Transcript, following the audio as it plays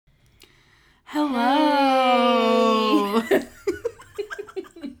Hello. Hey.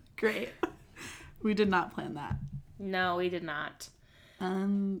 Great. We did not plan that. No, we did not.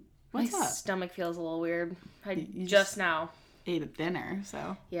 What's My up? stomach feels a little weird. You just now. ate at dinner,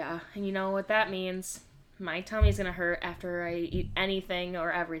 so. Yeah, and you know what that means? My tummy's gonna hurt after I eat anything or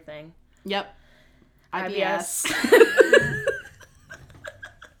everything. Yep. IBS.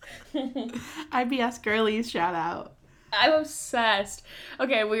 IBS girlies, shout out. I'm obsessed.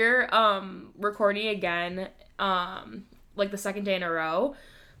 Okay, we're recording again, like the second day in a row.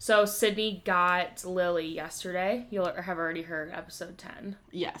 So Sydney got Lily yesterday. You'll have already heard episode 10.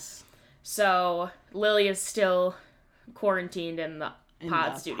 Yes. So Lily is still quarantined in the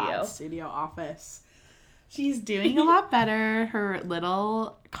pod studio office. She's doing a lot better. Her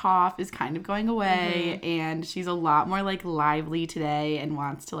little cough is kind of going away, and she's a lot more like lively today and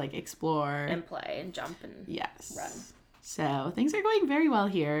wants to like explore and play and jump and run. So things are going very well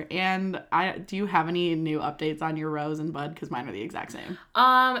here. And do you have any new updates on your Rose and Bud? Because mine are the exact same.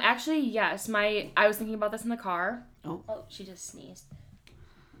 Actually, yes. I was thinking about this in the car. Oh, she just sneezed.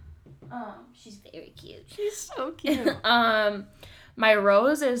 She's very cute. She's so cute. My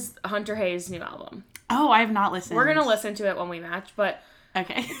Rose is Hunter Hayes' new album. Oh, I have not listened. We're gonna listen to it when we match, but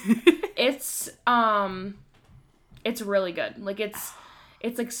okay. it's really good. Like it's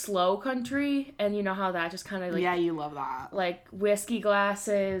like slow country, and you know how that just kind of like, yeah, you love that, like whiskey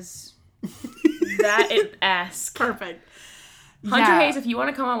glasses, that-esque. Perfect. Hunter Hayes, if you want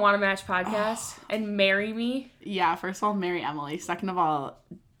to come on Wanna Match podcast and marry me. Yeah, first of all, marry Emily. Second of all,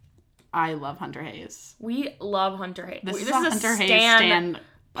 I love Hunter Hayes. We love Hunter Hayes. This is a Hunter Hayes stan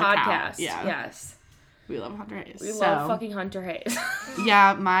podcast. Yeah. Yes. We love Hunter Hayes. We love fucking Hunter Hayes.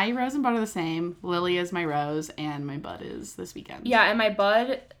 Yeah, my Rose and Bud are the same. Lily is my Rose, and my Bud is this weekend. Yeah, and my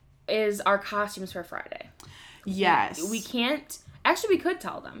Bud is our costumes for Friday. Yes. We can't... Actually, we could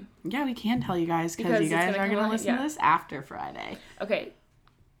tell them. Yeah, we can tell you guys, because you guys are going to listen to this after Friday. Okay.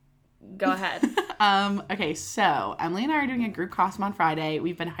 Go ahead. Okay, so Emily and I are doing a group costume on Friday.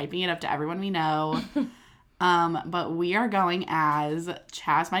 We've been hyping it up to everyone we know. But we are going as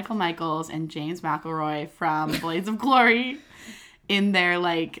Chaz Michaels and James McElroy from Blades of Glory in their,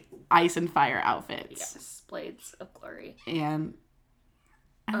 like, ice and fire outfits. Yes, Blades of Glory. And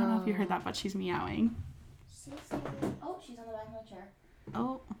I don't know if you heard that, but she's meowing. Oh, she's on the back of my chair.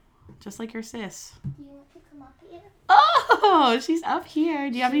 Oh, just like your sis. Do you want to come up here? Oh, she's up here.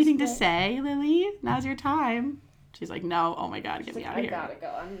 Do you have anything to say, Lily? Now's your time. She's like, no. Oh my God, get me out of here. I gotta go.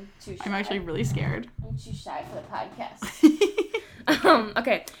 I'm too shy. I'm actually really scared. I'm too shy for the podcast.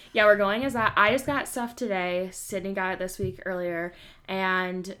 Okay. Yeah, we're going as that. I just got stuff today. Sydney got it this week earlier.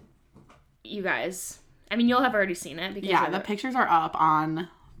 And you guys, I mean, you'll have already seen it. Because yeah, the pictures are up on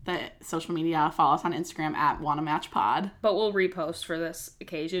the social media. Follow us on Instagram at WannaMatchPod. But we'll repost for this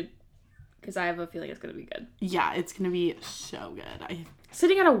occasion because I have a feeling it's going to be good. Yeah, it's going to be so good.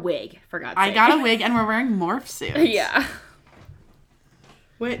 Sydney got a wig, for God's sake. I got a wig and we're wearing morph suits. Yeah.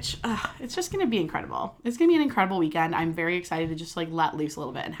 Which, it's just going to be incredible. It's going to be an incredible weekend. I'm very excited to just, like, let loose a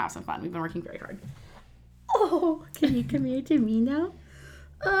little bit and have some fun. We've been working very hard. Oh, can you come here to me now?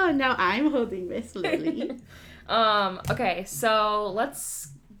 Oh, now I'm holding Miss Lily. Okay, so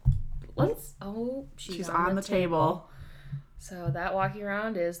let's oh, she's on the table. So that walking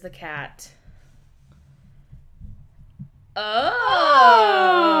around is the cat.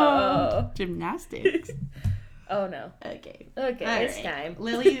 Oh! Gymnastics. Oh no. Okay. Okay, it's time.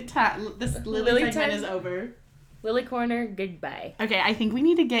 Lily segment is over. Lily corner, goodbye. Okay, I think we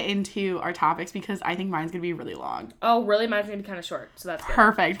need to get into our topics because I think mine's going to be really long. Oh, really? Mine's going to be kind of short, so that's good.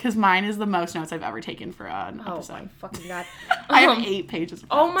 Perfect, because mine is the most notes I've ever taken for an episode. Oh my fucking God. I have 8 pages of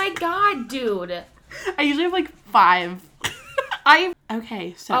notes. Oh my God, dude. I usually have like 5.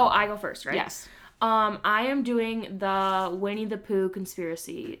 Okay, so. Oh, I go first, right? Yes. I am doing the Winnie the Pooh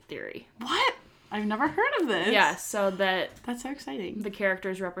conspiracy theory. What? I've never heard of this. Yeah, so That's so exciting. The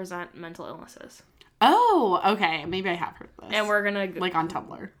characters represent mental illnesses. Oh, okay. Maybe I have heard of this. And we're gonna... Like on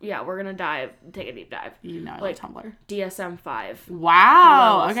Tumblr. Yeah, we're gonna take a deep dive. You know I like love Tumblr. DSM-5.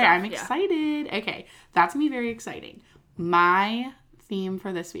 Wow. Okay, stuff, I'm excited. Yeah. Okay, that's gonna be very exciting. My theme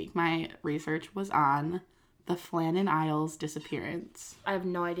for this week, my research was on the Flannan Isles disappearance. I have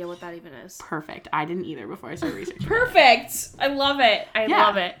no idea what that even is. Perfect. I didn't either before I started researching. Perfect! I love it. I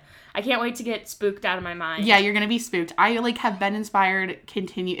love it. I can't wait to get spooked out of my mind. Yeah, you're gonna be spooked. I have been inspired.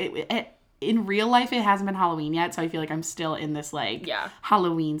 In real life, it hasn't been Halloween yet, so I feel like I'm still in this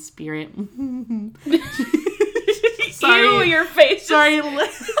Halloween spirit. Sorry. Ew, your face. Sorry,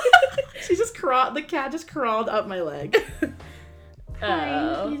 the cat just crawled up my leg.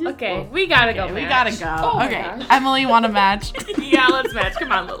 Oh, okay. We gotta go. We gotta go. Oh okay, Emily, want to match? Yeah, let's match.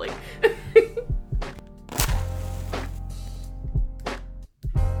 Come on, Lily.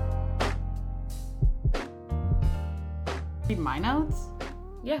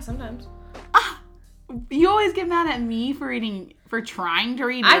 Yeah, sometimes. You always get mad at me for trying to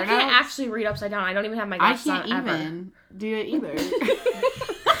read. I can't actually read upside down. I don't even have my glasses on ever. I can't even do it either.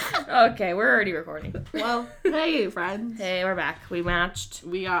 Okay, we're already recording. Well, hey, friends. Hey, we're back. We matched.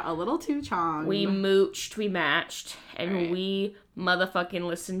 We got a little too chong. We mooched. We matched. And Right. we motherfucking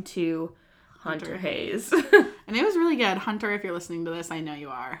listened to Hunter Hayes. And it was really good. Hunter, if you're listening to this, I know you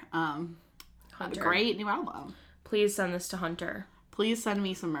are. Hunter. Great new album. Please send this to Hunter. Please send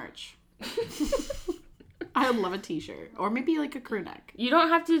me some merch. I would love a t-shirt. Or maybe like a crew neck. You don't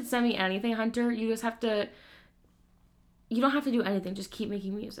have to send me anything, Hunter. You just have to... You don't have to do anything. Just keep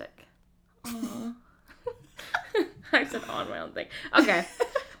making music. Aww. I said on my own thing. Okay.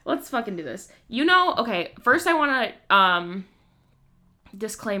 Let's fucking do this. Okay, first I want to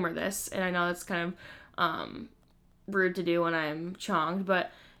disclaimer this, and I know it's kind of rude to do when I'm chonged,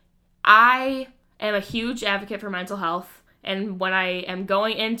 but I am a huge advocate for mental health, and when I am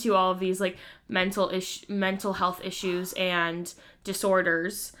going into all of these like mental health issues and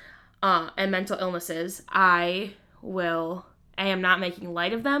disorders and mental illnesses, I am not making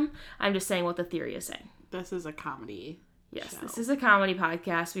light of them. I'm just saying what the theory is saying. This is a comedy. Yes, show. This is a comedy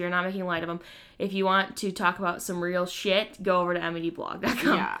podcast. We are not making light of them. If you want to talk about some real shit, go over to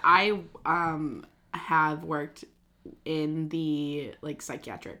medblog.com. Yeah, I have worked in the like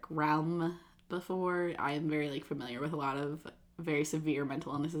psychiatric realm before. I am very like familiar with a lot of very severe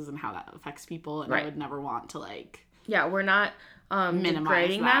mental illnesses and how that affects people, and Right. I would never want to like We're not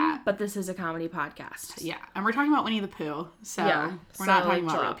degrading that. them, but this is a comedy podcast. Yeah, and we're talking about Winnie the Pooh, so Yeah, we're not so talking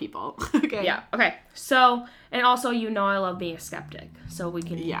about chill real out. people. Okay. Yeah, okay. So, and also, I love being a skeptic, so we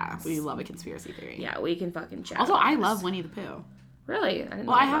can... Yeah, we love a conspiracy theory. Yeah, we can fucking chat. Also, about I this. love Winnie the Pooh. Really? I didn't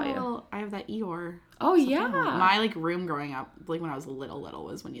know Well, that about you. I have that Eeyore. Oh, yeah. My like room growing up, like when I was little,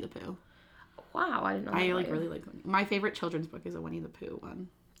 was Winnie the Pooh. Wow, I didn't know that I about like you. really like my favorite children's book is a Winnie the Pooh one.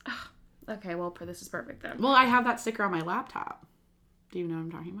 Okay, well, this is perfect then. Well, I have that sticker on my laptop. Do you know what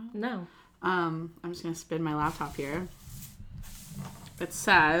I'm talking about? No. I'm just gonna spin my laptop here. It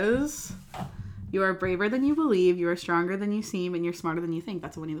says, "You are braver than you believe. You are stronger than you seem, and you're smarter than you think."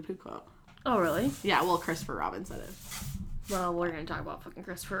 That's a Winnie the Pooh quote. Oh, really? Yeah. Well, Christopher Robin said it. Well, we're going to talk about fucking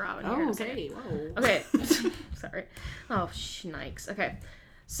Christopher Robin here. Oh, in a second. okay. Whoa. Okay. Sorry. Oh, shnikes. Okay.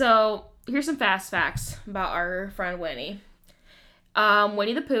 So, here's some fast facts about our friend Winnie.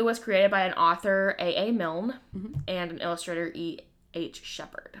 Winnie the Pooh was created by an author, A.A. Milne, and an illustrator, E.H.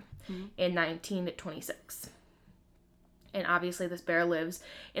 Shepard, in 1926. And obviously, this bear lives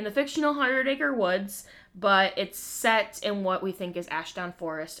in the fictional 100-acre woods, but it's set in what we think is Ashdown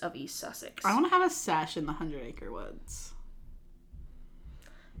Forest of East Sussex. I want to have a sesh in the 100-acre woods.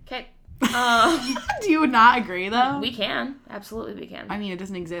 Okay. Do you not agree though? We can. Absolutely, we can. I mean, it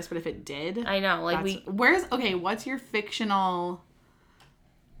doesn't exist, but if it did, I know. Like, what's your fictional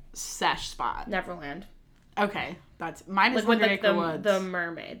sesh spot? Neverland. Okay, mine is Like, with 100-acre woods. the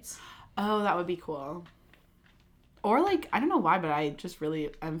mermaids. Oh, that would be cool. Or like, I don't know why, but I just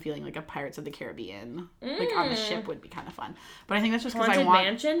really am feeling like a Pirates of the Caribbean. Like on the ship would be kind of fun. But I think that's just because I Haunted want.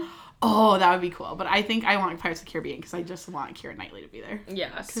 Mansion? Oh, that would be cool. But I think I want Pirates of the Caribbean because I just want Keira Knightley to be there. Yeah,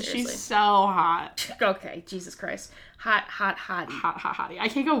 Because seriously. she's so hot. Okay, Jesus Christ. Hot, hottie. Hot, hottie. I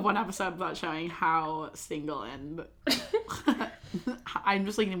can't go one episode without showing how single and I'm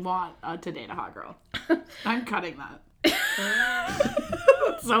just like want to date a hot girl. I'm cutting that.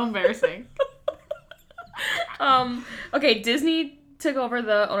 It's so embarrassing. Okay, Disney took over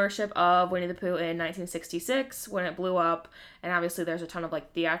the ownership of Winnie the Pooh in 1966 when it blew up, and obviously there's a ton of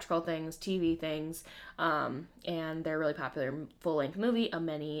like theatrical things, TV things, and they're really popular full-length movie, The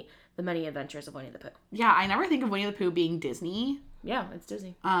Many Adventures of Winnie the Pooh. Yeah, I never think of Winnie the Pooh being Disney. Yeah, it's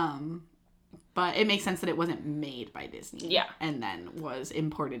Disney. But it makes sense that it wasn't made by Disney. Yeah. And then was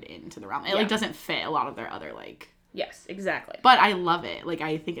imported into the realm. It Yeah. like doesn't fit a lot of their other like. Yes, exactly. But I love it. Like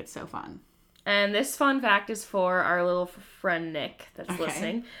I think it's so fun. And this fun fact is for our little friend Nick that's Okay.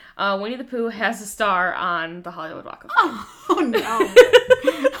 listening. Winnie the Pooh has a star on the Hollywood Walk of Fame. Oh no.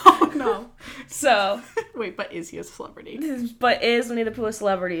 Oh no. So, Wait, but is he a celebrity? but is Winnie the Pooh a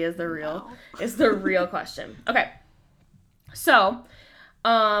celebrity is the real question. Okay. So,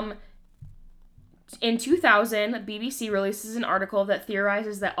 in 2000, BBC releases an article that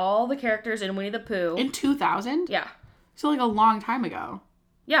theorizes that all the characters in Winnie the Pooh... In 2000? Yeah. So like a long time ago.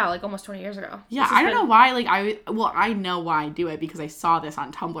 Yeah, like almost 20 years ago. Yeah, This has I don't been- know why, like, I know why I do it because I saw this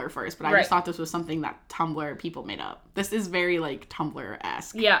on Tumblr first, but I Right. just thought this was something that Tumblr people made up. This is very, like,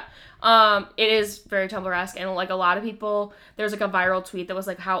 Tumblr-esque. Yeah. It is very Tumblr-esque, and, like, a lot of people, there's, like, a viral tweet that was,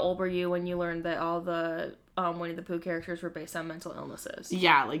 like, how old were you when you learned that all the Winnie the Pooh characters were based on mental illnesses?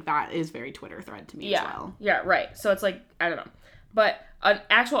 Yeah, like, that is very Twitter thread to me as well. Yeah, right. So it's, like, I don't know. But an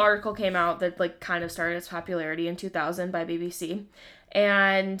actual article came out that like kind of started its popularity in 2000 by BBC,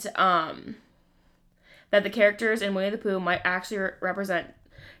 and that the characters in Winnie the Pooh might actually represent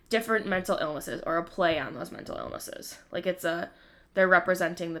different mental illnesses or a play on those mental illnesses. Like they're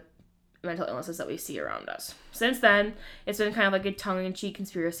representing the mental illnesses that we see around us. Since then, it's been kind of like a tongue-in-cheek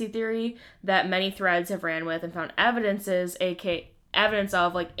conspiracy theory that many threads have ran with and found evidence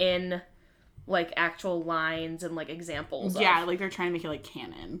of like in like actual lines and like examples. Yeah, like they're trying to make it like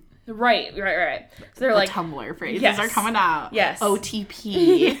canon. Right. So they're like Tumblr phrases yes. are coming out. Yes.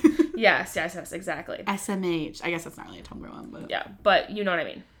 OTP. yes, exactly. SMH. I guess that's not really a Tumblr one, but yeah, but you know what I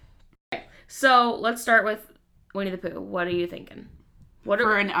mean. Okay. So let's start with Winnie the Pooh. What are you thinking?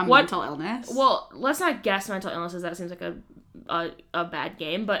 Mental illness? Well, let's not guess mental illnesses. That seems like a bad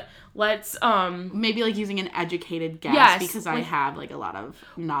game. But let's maybe like using an educated guess because I have like a lot of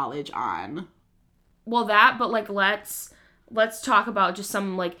knowledge on. Well, but like let's talk about just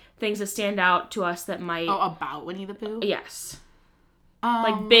some like things that stand out to us that might. Oh, about Winnie the Pooh? Yes.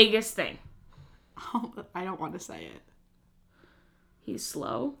 Like biggest thing. Oh, I don't want to say it. He's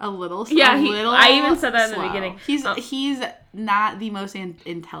slow. A little slow. Yeah, I even said that in the beginning. He's not the most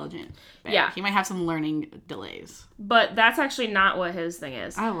intelligent bear. Yeah. He might have some learning delays. But that's actually not what his thing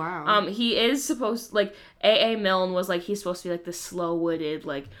is. Oh, wow. He is supposed, like, A.A. Milne was, like, he's supposed to be, like, the slow-witted,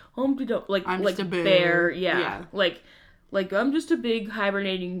 like, I'm just a bear. Yeah. Like, I'm just a big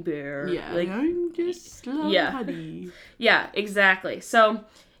hibernating bear. Yeah. Like, I'm just slow, honey. Yeah, exactly. So,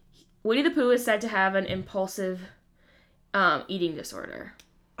 Winnie the Pooh is said to have an impulsive eating disorder.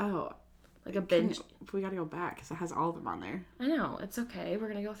 Oh. Like a binge. We gotta go back because it has all of them on there. I know. It's okay. We're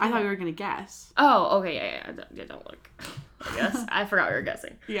gonna go through I thought we were gonna guess. Oh, okay. Yeah. Don't look. I guess. I forgot we were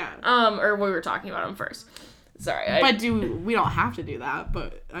guessing. Yeah. Or we were talking about them first. Sorry. But we don't have to do that,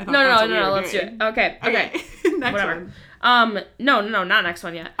 but I thought No, let's do it. Okay. Next Whatever. one. No, not next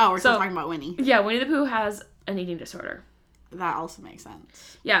one yet. Oh, we're still talking about Winnie. Yeah, Winnie the Pooh has an eating disorder. That also makes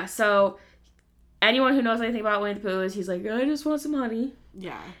sense. Yeah, so anyone who knows anything about Winnie the Pooh is he's like, I just want some honey.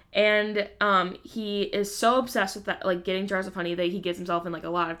 Yeah. And he is so obsessed with that, like getting jars of honey, that he gets himself in like a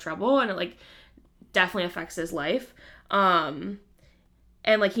lot of trouble, and it like definitely affects his life. And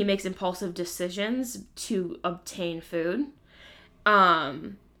like he makes impulsive decisions to obtain food.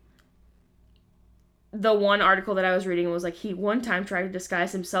 The one article that I was reading was like he one time tried to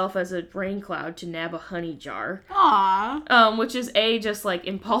disguise himself as a rain cloud to nab a honey jar. Aww. Which is just like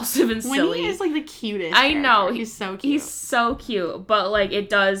impulsive and silly. Winnie is like the cutest. I know. He's so cute. He's so cute, but like it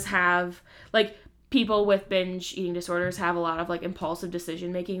does have like people with binge eating disorders have a lot of like impulsive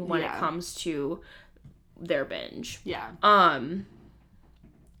decision making when it comes to their binge. Yeah.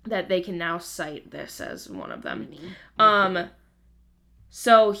 That they can now cite this as one of them.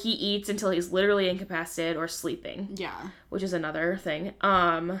 So he eats until he's literally incapacitated or sleeping. Yeah. Which is another thing.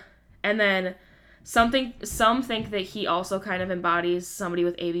 And then some think that he also kind of embodies somebody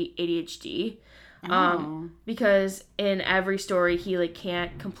with ADHD. Because in every story he like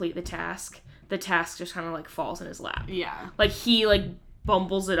can't complete the task. The task just kind of like falls in his lap. Yeah. Like he like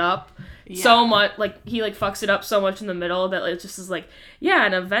bumbles it up so much, like he like fucks it up so much in the middle that it just is like,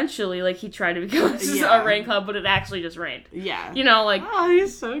 and eventually like he tried to become a rain cloud, but it actually just rained. Yeah. You know, like, oh,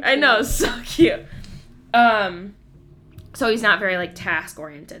 he's so cute. I know, so cute. So he's not very like task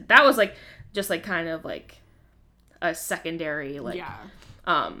oriented. That was like just like kind of like a secondary like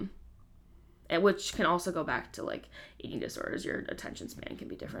and which can also go back to like eating disorders. Your attention span can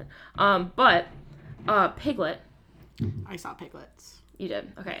be different. But Piglet. I saw Piglets. You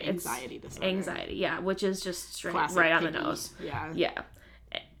did? Okay. Anxiety disorder. Anxiety, yeah, which is just straight Classic right on piggy. the nose. Yeah.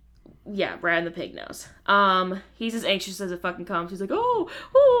 Yeah, right on the pig nose. He's as anxious as it fucking comes. He's like, oh.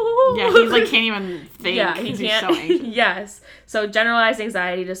 Yeah, he's like can't even think. Yeah, he can't. He's so anxious. Yes. So generalized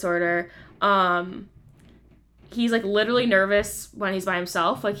anxiety disorder. He's like literally nervous when he's by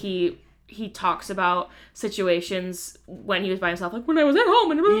himself. Like he talks about situations when he was by himself, like when I was at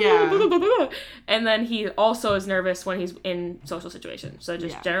home and blah, blah, blah, blah. And then he also is nervous when he's in social situations. So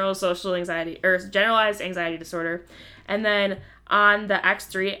just general social anxiety or generalized anxiety disorder. And then on the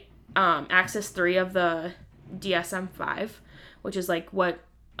axis 3 of the DSM-5, which is like what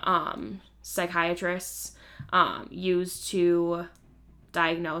psychiatrists use to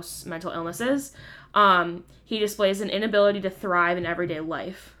diagnose mental illnesses, he displays an inability to thrive in everyday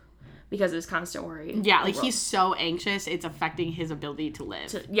life. Because of his constant worry. Yeah, like he's so anxious, it's affecting his ability to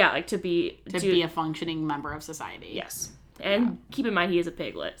live. To be a functioning member of society. Yes. And keep in mind, he is a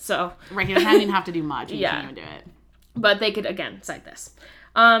piglet, so... Right, he doesn't even have to do much. He can't even do it. But they could, again, cite this.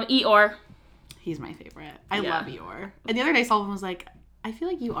 Eeyore. He's my favorite. I love Eeyore. And the other day, Sullivan was like, I feel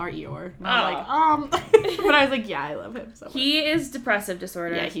like you are Eeyore. And I was like, but I was like, yeah, I love him so much. He is depressive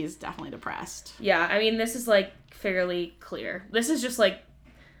disorder. Yeah, he's definitely depressed. Yeah, I mean, this is, like, fairly clear. This is just, like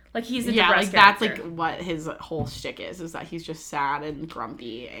he's a depressed like, character. that's, like, what his whole shtick is that he's just sad and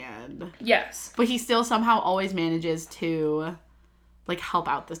grumpy and... Yes. But he still somehow always manages to, like, help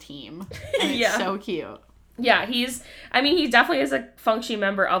out the team. And it's so cute. Yeah, he definitely is a functioning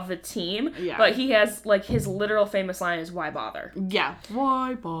member of the team. Yeah. But he has, like, his literal famous line is, why bother? Yeah.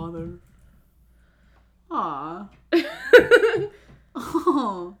 Why bother? Aw.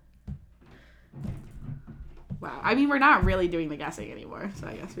 Oh. Wow. I mean, we're not really doing the guessing anymore, so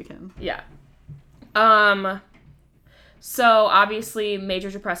I guess we can. Yeah. So, obviously, major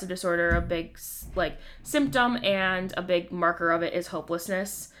depressive disorder, a big, like, symptom and a big marker of it is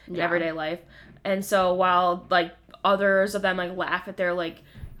hopelessness in everyday life. And so, while, like, others of them, like, laugh at their, like,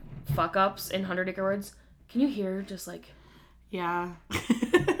 fuck-ups in 100 Acre Woods, can you hear just, like... Yeah.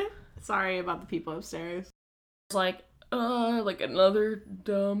 Sorry about the people upstairs. It's like another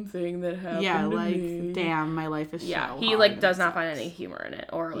dumb thing that happened to me. Damn, my life is so hard. He, like, does not find any humor in it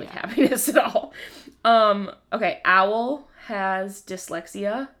or, like, happiness at all. Okay, Owl has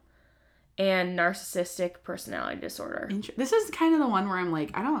dyslexia and narcissistic personality disorder. This is kind of the one where I'm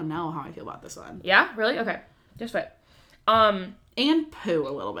like, I don't know how I feel about this one. Yeah? Really? Okay. Just wait. And Pooh a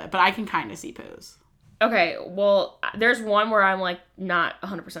little bit, but I can kind of see Pooh's. Okay, well, there's one where I'm, like, not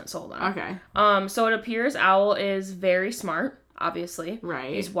 100% sold on. Okay. So it appears Owl is very smart, obviously.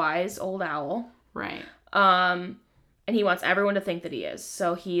 Right. He's wise old owl. Right. And he wants everyone to think that he is.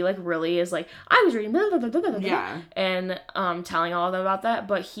 So he, like, really is like, I was reading blah, blah, blah, blah, blah, yeah. And telling all of them about that.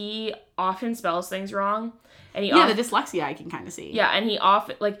 But he often spells things wrong. And he the dyslexia I can kind of see. Yeah, and he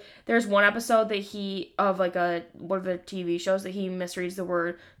often, like, there's one episode that of, like, one of the TV shows that he misreads the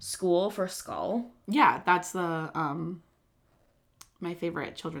word school for skull. Yeah, that's the, my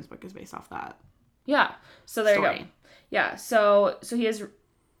favorite children's book is based off that. Yeah, so there you go. Yeah, so he has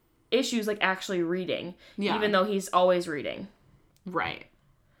issues, like, actually reading, even though he's always reading. Right.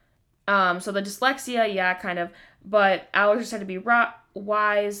 So the dyslexia, kind of, but Owl just had to be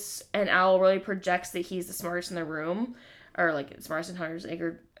wise, and Owl really projects that he's the smartest in the room, or, like, smartest in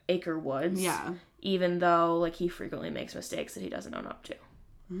 100 Acre Woods. Yeah. Even though, like, he frequently makes mistakes that he doesn't own up to.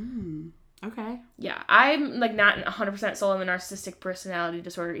 Okay. Yeah, I'm, like, not 100% sold on the narcissistic personality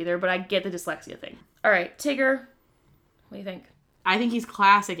disorder either, but I get the dyslexia thing. All right, Tigger, what do you think? I think he's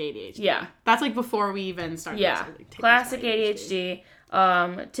classic ADHD. Yeah. That's, like, before we even started. Yeah, classic ADHD.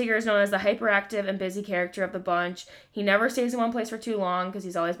 Tigger is known as the hyperactive and busy character of the bunch. He never stays in one place for too long because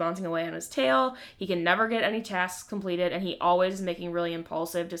he's always bouncing away on his tail. He can never get any tasks completed, and he always is making really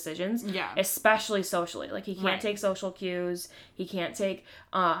impulsive decisions. Yeah. Especially socially. Like, he can't take social cues. He can't take,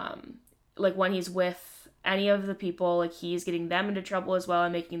 like, when he's with any of the people, like, he's getting them into trouble as well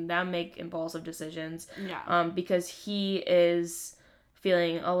and making them make impulsive decisions. Yeah. Because he is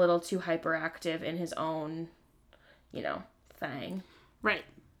feeling a little too hyperactive in his own, thing. Right.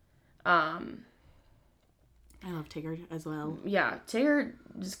 I love Tigger as well. Yeah, Tigger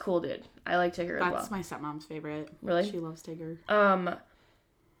is cool, dude. I like Tigger as well. That's my stepmom's favorite. Really? She loves Tigger.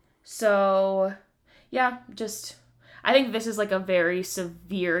 So, yeah, I think this is, like, a very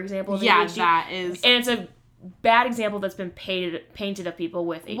severe example of ADHD. Yeah, that is. And it's a bad example that's been painted of people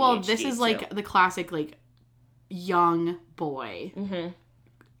with ADHD. Well, this is, like, the classic, like, young boy.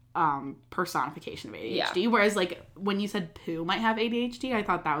 Personification of ADHD. Whereas, like, when you said Pooh might have ADHD, I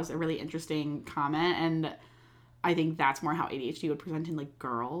thought that was a really interesting comment, and I think that's more how ADHD would present in, like,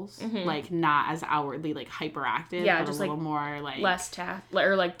 girls. Like, not as outwardly, like, hyperactive, but just, a little like, more, like... less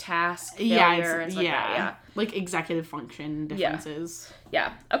task failure and stuff like that, yeah. Like, executive function differences.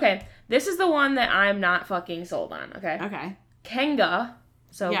 Yeah. Okay. This is the one that I'm not fucking sold on, okay? Okay. Kenga,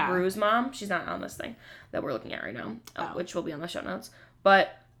 so Rue's mom, she's not on this thing that we're looking at right now, which will be on the show notes,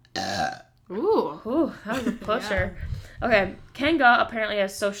 but... Ooh, that was a pusher. Okay, Kenga apparently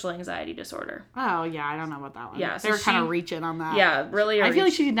has social anxiety disorder. Oh, yeah, I don't know about that one. Yeah, they were kind of reaching on that. Yeah, really. I feel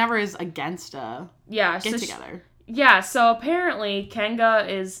like she never is against a get-together. So apparently Kenga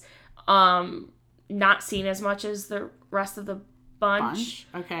is not seen as much as the rest of the bunch.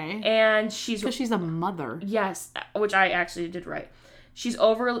 Okay. And because she's a mother. Yes, which I actually did right. She's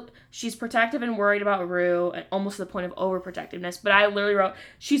protective and worried about Rue, and almost to the point of overprotectiveness. But I literally wrote,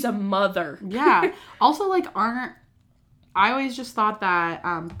 she's a mother. Yeah. Also, like, I always just thought that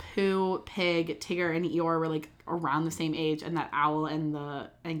Pooh, Pig, Tigger, and Eeyore were, like, around the same age, and that Owl and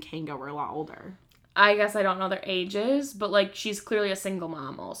Kenga were a lot older. I guess I don't know their ages, but, like, she's clearly a single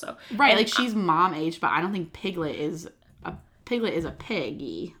mom also. Right, and, like, she's mom age, but I don't think Piglet is a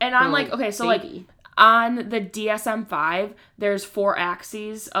piggy. And I'm like, okay, so, baby. Like, on the DSM-5, there's 4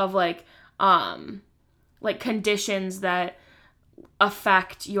 axes of like conditions that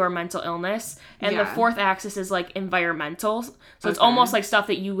affect your mental illness, and the 4th axis is like environmental, so it's almost like stuff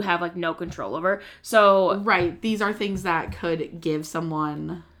that you have like no control over. So right, these are things that could give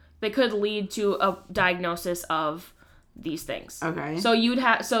someone, that could lead to a diagnosis of these things. Okay. So you'd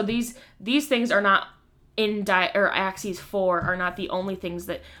have, so these things are not in or axes 4 are not the only things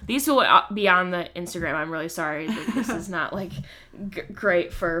that these will be on the Instagram. I'm really sorry that this is not like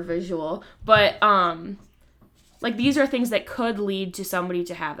great for visual, but like these are things that could lead to somebody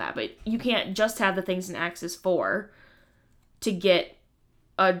to have that, but you can't just have the things in axis 4 to get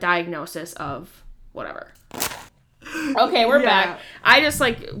a diagnosis of whatever. Okay, we're back. I just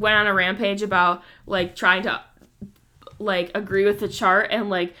like went on a rampage about like trying to like agree with the chart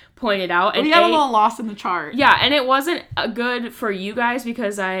and like point it out. And we got a little lost in the chart. Yeah, and it wasn't good for you guys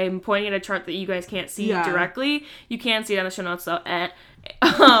because I'm pointing at a chart that you guys can't see directly. You can see it on the show notes though.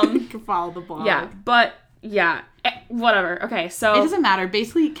 You can follow the blog. Yeah, but yeah, whatever. Okay, so it doesn't matter.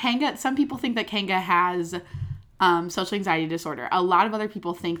 Basically, Kanga. Some people think that Kanga has social anxiety disorder. A lot of other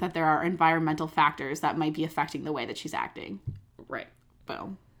people think that there are environmental factors that might be affecting the way that she's acting. Right.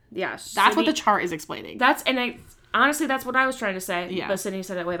 Boom. Yeah. That's what the chart is explaining. Honestly, that's what I was trying to say. Yeah. But Sydney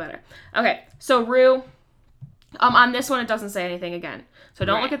said it way better. Okay, so Rue, on this one, it doesn't say anything again. So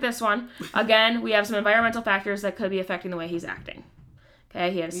don't look at this one. Again, we have some environmental factors that could be affecting the way he's acting.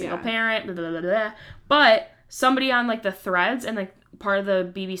 Okay, he had a single parent, blah, blah, blah, blah. But somebody on, like, the threads and, like, part of the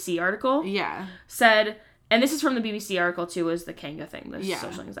BBC article said, and this is from the BBC article, too, is the Kanga thing, the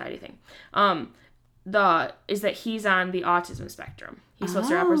social anxiety thing, is that he's on the autism spectrum. He's supposed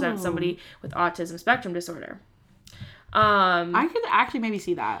to represent somebody with autism spectrum disorder. I could actually maybe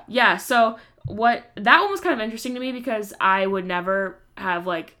see that. Yeah, so that one was kind of interesting to me because I would never have,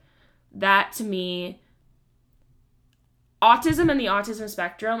 like, that to me. Autism and the autism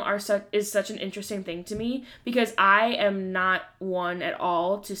spectrum is such an interesting thing to me because I am not one at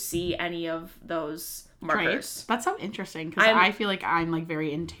all to see any of those markers. Right. That's so interesting because I feel like I'm like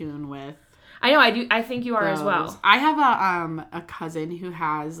very in tune with. I know I do. I think you are as well. I have a cousin who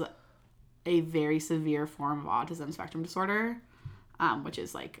has a very severe form of autism spectrum disorder, which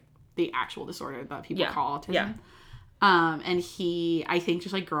is like the actual disorder that people call autism. Yeah. And I think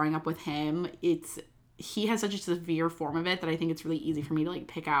just like growing up with him, he has such a severe form of it that I think it's really easy for me to like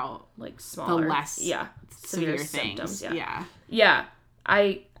pick out like smaller, the less severe symptoms. things. Yeah.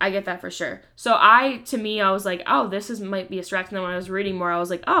 I get that for sure. So to me, I was like, oh, might be a stretch. And then when I was reading more, I was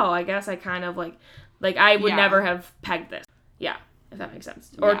like, oh, I guess I kind of like I would never have pegged this. Yeah, if that makes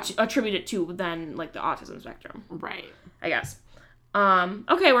sense. Or attribute it to then like the autism spectrum. Right. I guess.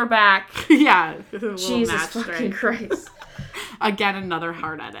 Okay, we're back. Yeah. Jesus fucking Christ. Again, another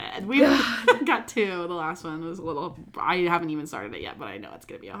hard edit. We got 2. The last one was a little. I haven't even started it yet, but I know it's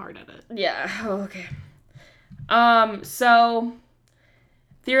gonna be a hard edit. Yeah. Oh, okay. So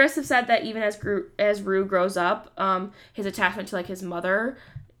theorists have said that even as Rue grows up, his attachment to like his mother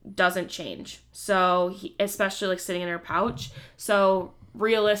doesn't change. So especially like sitting in her pouch. So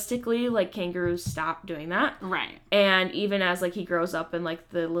realistically, like kangaroos stop doing that. Right. And even as like he grows up in like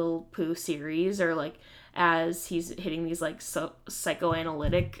the Little Pooh series or like as he's hitting these like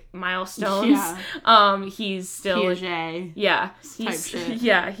psychoanalytic milestones, he's still Piaget.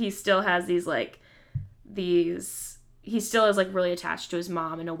 he still has these like he still is like really attached to his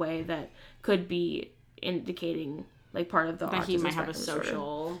mom in a way that could be indicating like part of the that autism he might have a disorder.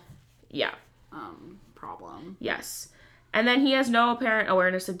 Social problem. Yes. And then he has no apparent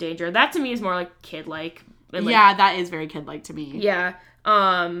awareness of danger. That to me is more like kid-like. And, like, that is very kid-like to me. Yeah.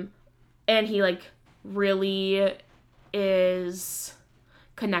 And he like really is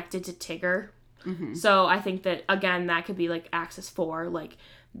connected to Tigger. Mm-hmm. So I think that again that could be like axis 4, like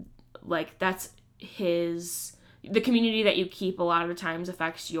that's the community that you keep a lot of the times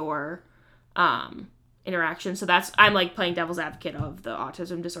affects your interaction. So I'm like playing devil's advocate of the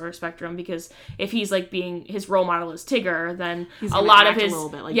autism disorder spectrum because if he's like his role model is Tigger, then a lot of his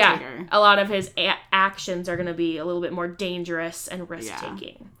Tigger. A lot of his actions are going to be a little bit more dangerous and risk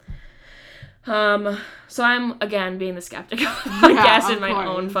taking. So I'm again being the skeptic, I guess, in my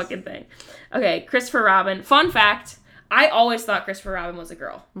own fucking thing. Okay, Christopher Robin. Fun fact: I always thought Christopher Robin was a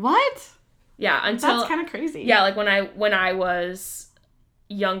girl. What? Yeah, until that's kind of crazy. Yeah, like when I was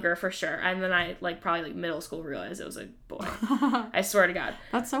younger for sure, and then I like probably like middle school realized it was a boy. I swear to God.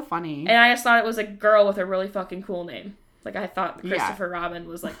 That's so funny. And I just thought it was a girl with a really fucking cool name. Like I thought Christopher Robin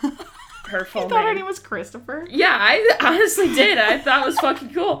was like her full name. You thought her name was Christopher? Yeah, I honestly did. I thought it was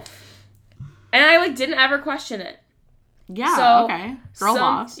fucking cool. And I like didn't ever question it. Yeah, so okay. Girl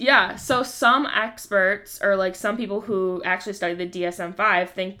boss. Yeah, so some experts, or like some people who actually study the DSM-5,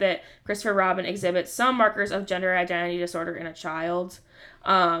 think that Christopher Robin exhibits some markers of gender identity disorder in a child.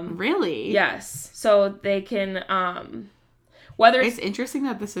 Really? Yes. So they can, whether It's interesting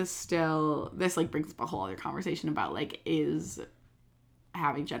that this like brings up a whole other conversation about like, is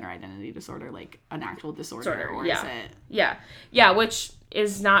having gender identity disorder like an actual disorder or is it? Yeah, which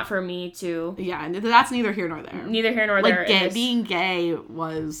is not for me to. Yeah, and that's neither here nor there. Neither here nor like there. Being gay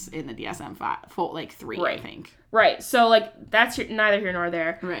was in the DSM-5, like 3, right. I think. Right. So like that's neither here nor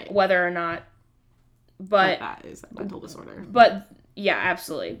there. Right. Whether or not, but that is a mental disorder. But yeah,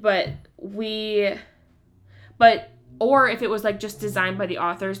 absolutely. Or if it was like just designed by the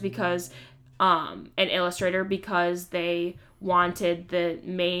authors because, an illustrator because they wanted the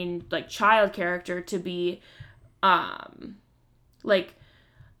main like child character to be, like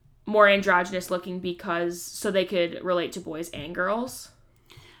more androgynous looking because so they could relate to boys and girls.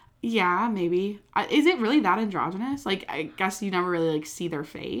 Yeah, maybe. Is it really that androgynous? Like, I guess you never really like see their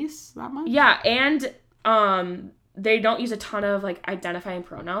face that much. Yeah, and they don't use a ton of like identifying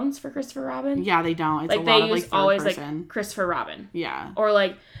pronouns for Christopher Robin. Yeah, they don't. It's like a they lot use of like always person. like Christopher Robin. Yeah. Or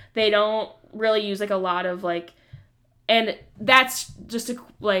like they don't really use like a lot of like, and that's just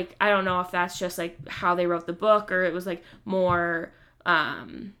like I don't know if that's just like how they wrote the book or it was like more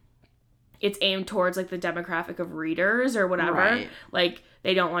it's aimed towards like the demographic of readers or whatever. Right. Like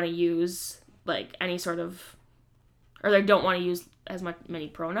they don't want to use like any sort of, or they don't want to use as many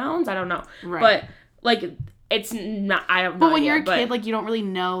pronouns. I don't know. Right. But like it's not. I have no But when idea, you're a kid, like you don't really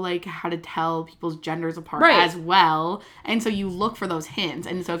know like how to tell people's genders apart Right. as well, and so you look for those hints.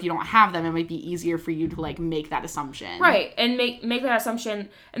 And so if you don't have them, it might be easier for you to like make that assumption. Right, and make that assumption.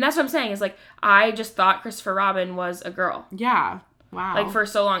 And that's what I'm saying is like I just thought Christopher Robin was a girl. Yeah. Wow. Like for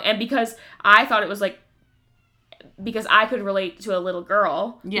so long, and because I thought it was like. Because I could relate to a little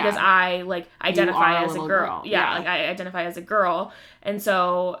girl. Yeah. Because I like identify as a girl. girl. Yeah, like I identify as a girl, and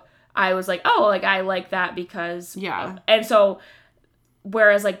so I was like, oh, like I like that because and so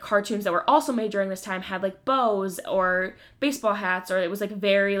whereas like cartoons that were also made during this time had like bows or baseball hats or it was like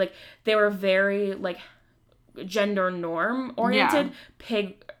very like they were very like gender norm oriented.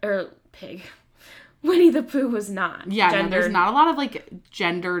 Pig. Winnie the Pooh was not. Yeah, no, there's not a lot of like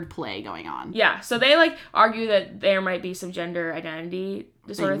gendered play going on. Yeah, so they like argue that there might be some gender identity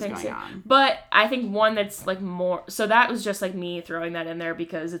disorder things going on. But I think one that's like more, so that was just like me throwing that in there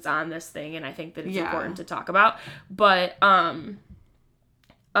because it's on this thing and I think that it's important to talk about. But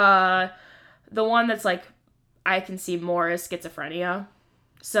the one that's like I can see more is schizophrenia.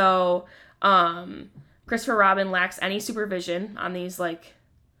 So Christopher Robin lacks any supervision on these like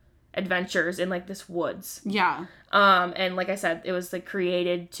adventures in like this woods. Yeah. And like I said, it was like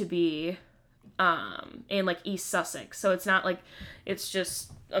created to be in like East Sussex. So it's not like it's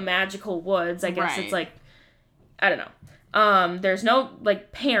just a magical woods. I guess it's like I don't know. There's no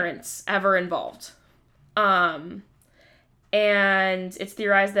like parents ever involved. And it's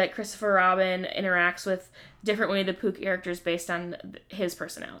theorized that Christopher Robin interacts with different Winnie the Pooh characters based on his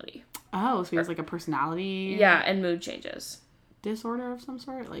personality. Oh, so he has like a personality. Yeah, and mood changes. Disorder of some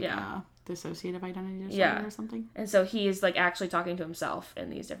sort, like dissociative identity disorder or something. And so he's like actually talking to himself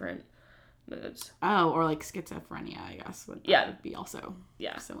in these different moods. Oh, or like schizophrenia, I guess would be also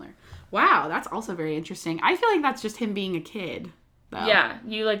similar. Wow, that's also very interesting. I feel like that's just him being a kid, though. Yeah,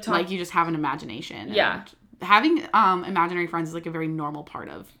 you like talk. Like you just have an imagination. Yeah. And having imaginary friends is like a very normal part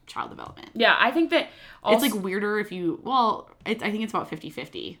of child development. Yeah, I think that also, it's like weirder if you I think it's about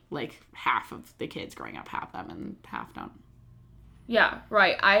 50-50. Like half of the kids growing up have them and half don't. Yeah,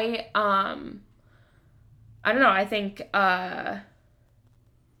 right. I don't know. I think that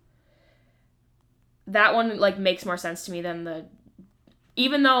one like makes more sense to me than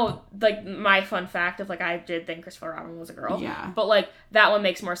even though like my fun fact of like I did think Christopher Robin was a girl. Yeah. But like that one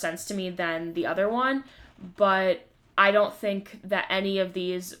makes more sense to me than the other one. But I don't think that any of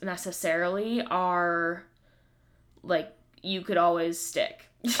these necessarily are like you could always stick.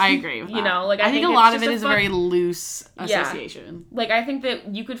 I agree with that. You know, like I think a lot of it is a very loose association. Yeah. Like I think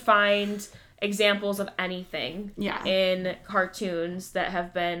that you could find examples of anything in cartoons that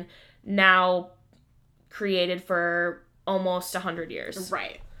have been now created for almost 100 years.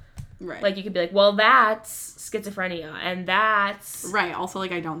 Right. Like you could be like, well, that's schizophrenia and that's right. Also,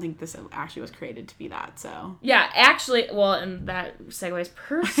 like I don't think this actually was created to be that. So yeah, actually, well, and that segues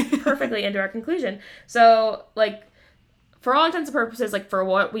perfectly into our conclusion. So like. For all intents and purposes, like, for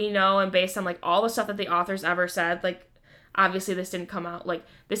what we know and based on, like, all the stuff that the authors ever said, like, obviously this didn't come out, like,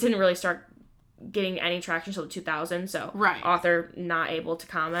 this didn't really start getting any traction until 2000, so author not able to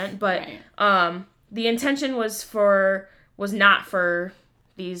comment. But the intention was for was not for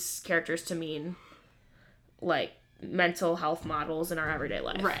these characters to mean, like, mental health models in our everyday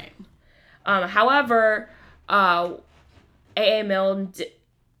life. Right. However, A.A. Milne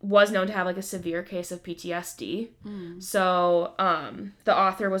was known to have, like, a severe case of PTSD. So, the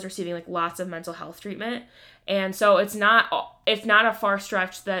author was receiving, like, lots of mental health treatment. And so it's not a far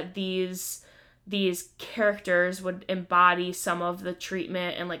stretch that these characters would embody some of the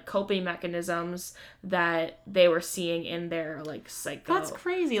treatment and, like, coping mechanisms that they were seeing in their, like, psycho. That's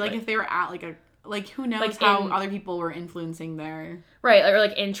crazy. Like, if they were at, like, who knows like how other people were influencing their... Right, or,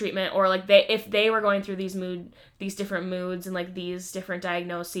 like, in treatment, or, like, if they were going through these different moods and, like, these different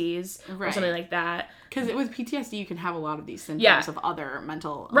diagnoses or something like that. Because with PTSD, you can have a lot of these symptoms of other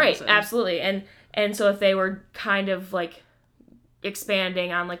mental illnesses. Right, absolutely. And so if they were kind of, like,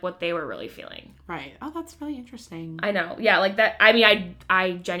 expanding on, like, what they were really feeling. Right. Oh, that's really interesting. I know. Yeah, like that. I mean,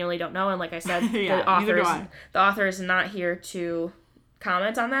 I genuinely don't know. And like I said, the author is not here to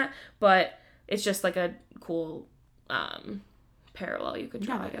comment on that, but it's just like a cool parallel you could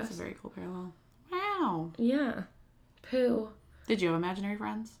draw, I guess. That's a very cool parallel. Wow. Yeah. Pooh. Did you have imaginary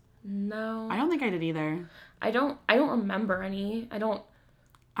friends? No. I don't think I did either. I don't remember any. I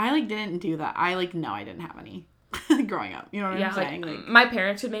didn't do that. No, I didn't have any growing up. You know what I'm saying? Like, my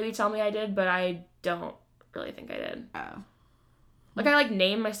parents would maybe tell me I did, but I don't really think I did. Oh. Like, I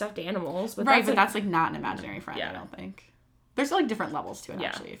named my stuffed animals, but that's not an imaginary friend, I don't think. There's different levels to it,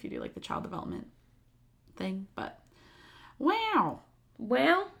 actually, if you do the child development thing, but wow.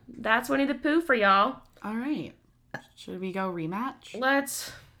 Well, that's Winnie the Pooh for y'all. All right. Should we go rematch?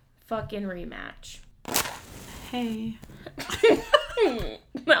 Let's fucking rematch. Hey.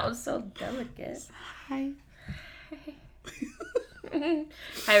 That was so delicate. Hi. Hi,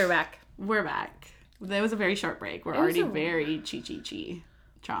 we're back. We're back. That was a very short break. We're already very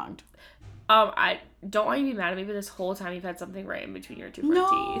chonged. I don't want you to be mad at me, but this whole time you've had something right in between your two front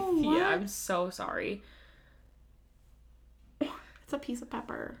teeth. What? Yeah, I'm so sorry. It's a piece of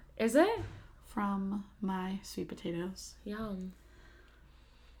pepper. Is it? From my sweet potatoes. Yum.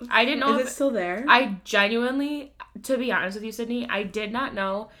 I didn't know. Is it still there? I genuinely, to be honest with you, Sydney, I did not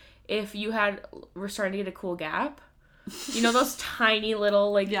know if you were starting to get a cool gap. You know those tiny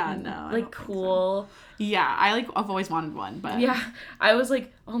little cool. Yeah, I've always wanted one, but yeah, I was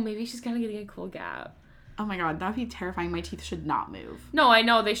like, oh, maybe she's kind of getting a cool gap. Oh my god, that'd be terrifying. My teeth should not move. No, I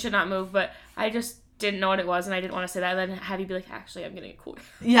know they should not move, but I just didn't know what it was, and I didn't want to say that. And then have you be like, actually, I'm getting a cool gap.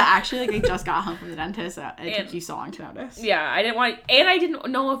 Yeah, actually, I just got home from the dentist. It took you so long to notice. Yeah, I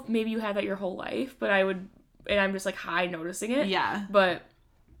didn't know if maybe you had that your whole life, but and I'm just hi noticing it. Yeah, but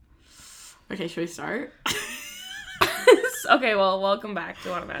okay, should we start? Okay, well, welcome back to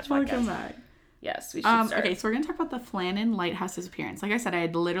Wanna Match Podcast. Welcome back. Yes, we should start. Okay, so we're going to talk about the Flannan Lighthouse disappearance. Like I said, I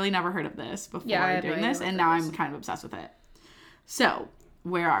had literally never heard of this before doing this, and now I'm kind of obsessed with it. So,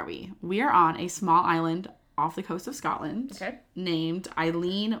 where are we? We are on a small island off the coast of Scotland named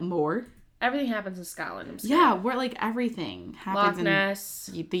Eilean Mor. Everything happens in Scotland. Yeah, where everything happens Loch Ness.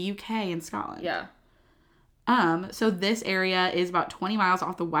 In the UK and Scotland. Yeah. So this area is about 20 miles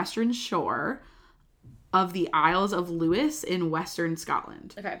off the western shore of the Isles of Lewis in western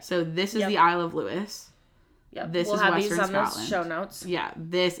Scotland. Okay. So this is the Isle of Lewis. Yep. This we'll is have western these on Scotland. The show notes. Yeah,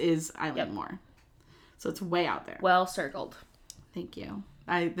 this is Eilean Mor. So it's way out there. Well circled. Thank you.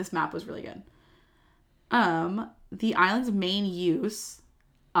 This map was really good. The island's main use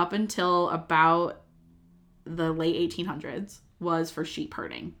up until about the late 1800s was for sheep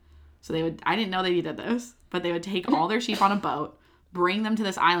herding. So I didn't know they did this, but they would take all their sheep on a boat, bring them to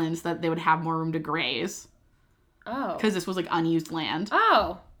this island so that they would have more room to graze. Oh. Because this was unused land.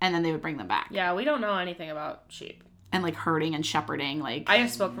 Oh. And then they would bring them back. Yeah, we don't know anything about sheep. And herding and shepherding, I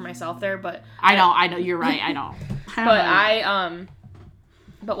just spoke for myself there, but I know, you're right, I know.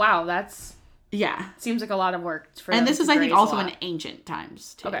 But wow, that's seems like a lot of work for. And this is, I think, also in ancient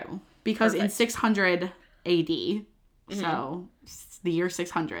times too. Okay. Because in 600 AD, so the year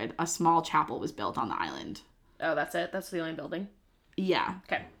 600, a small chapel was built on the island. Oh, that's it? That's the only building? Yeah.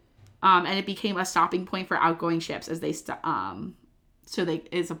 Okay. And it became a stopping point for outgoing ships as they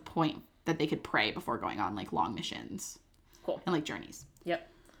it's a point that they could pray before going on long missions. Cool. And journeys. Yep.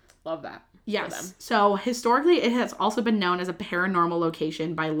 Love that. Yes. So historically, it has also been known as a paranormal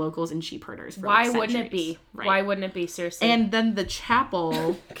location by locals and sheep herders. Why wouldn't it be? Right. Why wouldn't it be? Seriously. And then the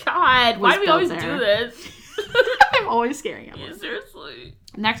chapel. God, why do we always do this? I'm always scaring everyone. Yeah, seriously.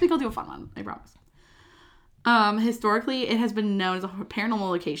 Next week I'll do a fun one. I historically, it has been known as a paranormal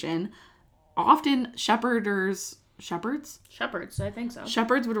location. Often shepherders Shepherds, I think so.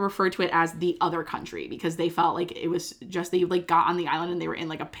 Shepherds would refer to it as the other country because they felt like it was just, they like got on the island and they were in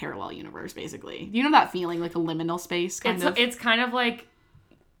like a parallel universe, basically. You know that feeling, like a liminal space kind of? It's kind of like...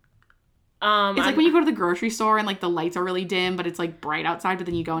 it's like when you go to the grocery store and like the lights are really dim, but it's like bright outside, but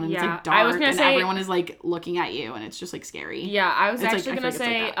then you go in and it's like dark and everyone is like looking at you and it's just like scary. Yeah, I was actually like, going to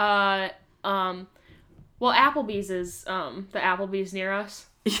say, well, Applebee's is, the Applebee's near us.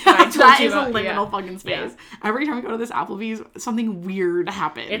 Yeah, that is a liminal fucking space. Yeah. Every time we go to this Applebee's, something weird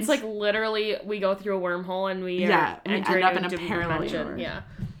happens. It's like literally we go through a wormhole and we end up in a parallel universe. Yeah.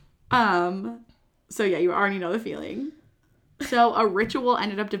 So yeah, you already know the feeling. So a ritual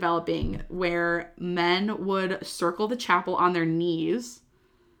ended up developing where men would circle the chapel on their knees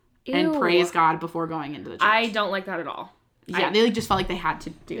and praise God before going into the church. I don't like that at all. Yeah, they like just felt like they had to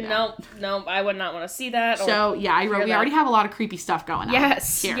do that. No, I would not want to see that. So yeah, I wrote, we already have a lot of creepy stuff going on.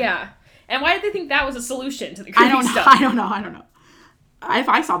 Yes, here. Yeah. And why did they think that was a solution to the creepy stuff? I don't know. If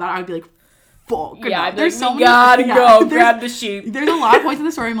I saw that, I would be like, fuck. Yeah, no. There's so many. Gotta go grab the sheep. There's a lot of points in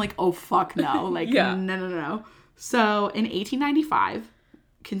the story I'm like, oh fuck no. Like, no. So in 1895,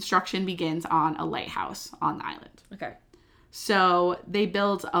 construction begins on a lighthouse on the island. Okay. So they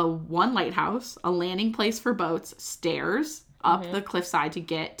built one lighthouse, a landing place for boats, stairs up the cliffside to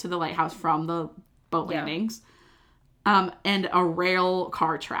get to the lighthouse from the boat landings, and a rail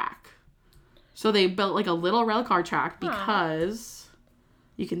car track. So they built like a little rail car track because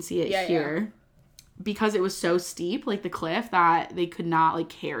you can see it here. Because it was so steep, like the cliff, that they could not like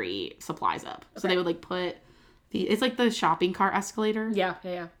carry supplies up. Okay. So they would like put it's like the shopping cart escalator. Yeah.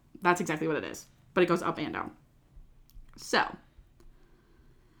 That's exactly what it is. But it goes up and down. So,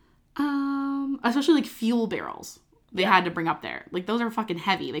 especially like fuel barrels they had to bring up there. Like those are fucking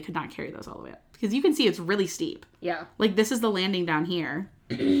heavy. They could not carry those all the way up. Because you can see it's really steep. Yeah. Like this is the landing down here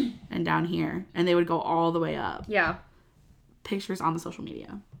and down here. And they would go all the way up. Yeah. Pictures on the social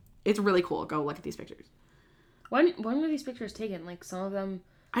media. It's really cool. Go look at these pictures. When were these pictures taken? Like some of them...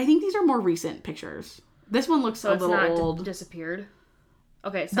 I think these are more recent pictures. This one looks a little old. Disappeared?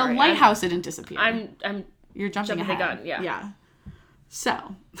 Okay, sorry. The lighthouse didn't disappear. You're jumping ahead. The gun, yeah. Yeah.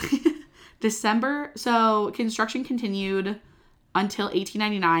 So, construction continued until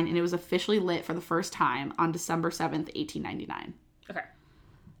 1899, and it was officially lit for the first time on December 7th, 1899. Okay.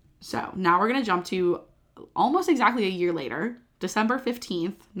 So, now we're going to jump to almost exactly a year later, December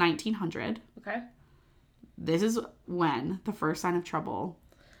 15th, 1900. Okay. This is when the first sign of trouble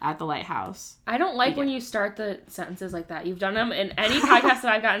at the lighthouse. I don't like when you start the sentences like that. You've done them in any podcast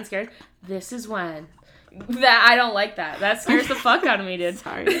that I've gotten scared. This is when. I don't like that. That scares the fuck out of me, dude.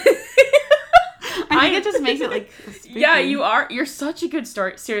 Sorry. I think it just makes it like spooky. Yeah, you are. You're such a good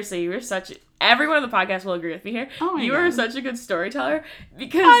story. Seriously, you're such. Everyone on the podcast will agree with me here. Oh my God. Are such a good storyteller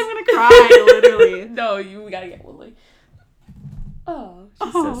because I'm gonna cry literally. No, we gotta get Woodley. Oh,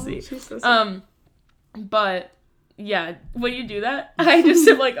 she's so sweet. She's so sweet. But yeah, when you do that, I just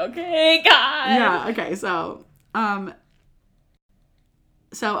am like, okay, God. Yeah. Okay. So, okay.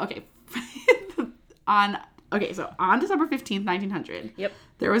 on December 15th, 1900. Yep.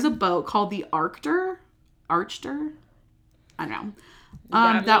 There was a boat called the Archter. I don't know.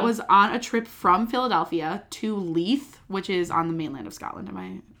 That was on a trip from Philadelphia to Leith, which is on the mainland of Scotland.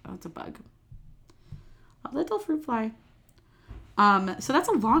 Oh, it's a bug. A little fruit fly. So that's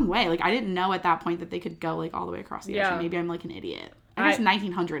a long way. Like, I didn't know at that point that they could go, like, all the way across the ocean. Maybe I'm, like, an idiot. I guess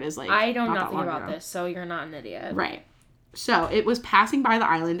 1900 is, like, I know nothing about this, so you're not an idiot. Right. So, it was passing by the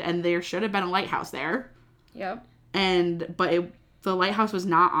island, and there should have been a lighthouse there. Yep. But the lighthouse was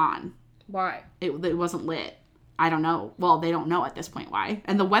not on. Why? It wasn't lit. I don't know. Well, they don't know at this point why.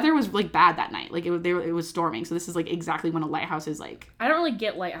 And the weather was, like, bad that night. Like, it was storming, so this is, like, exactly when a lighthouse is, like... I don't really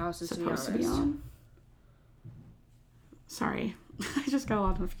get lighthouses, supposed to be on. Sorry. I just got a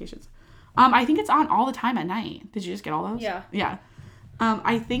lot of notifications. I think it's on all the time at night. Did you just get all those? Yeah. Yeah.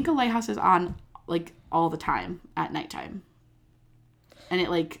 I think a lighthouse is on, like, all the time at nighttime. And it,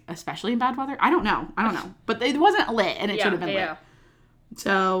 like, especially in bad weather. I don't know. But it wasn't lit, and it should have been lit.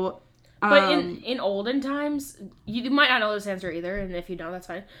 So... But in olden times, you might not know this answer either, and if you don't, that's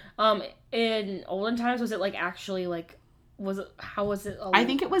fine. In olden times, was it, like, actually, like... How was it? I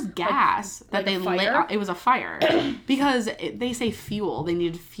think it was gas that they lit. It was a fire because they say fuel. They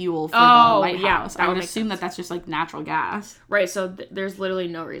needed fuel for the lighthouse. I would assume that that's just like natural gas. Right. So there's literally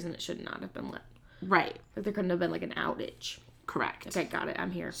no reason it should not have been lit. Right. Like there couldn't have been like an outage. Correct. Okay, got it.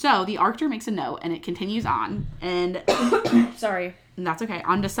 I'm here. So the Archter makes a note and it continues on. And sorry. And that's okay.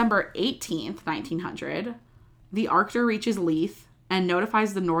 On December 18th, 1900, the Archter reaches Leith and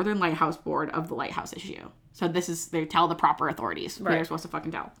notifies the Northern Lighthouse Board of the lighthouse issue. So they tell the proper authorities. Right. They're supposed to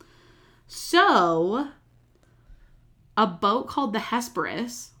fucking tell. So, a boat called the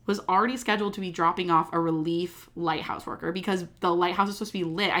Hesperus was already scheduled to be dropping off a relief lighthouse worker because the lighthouse is supposed to be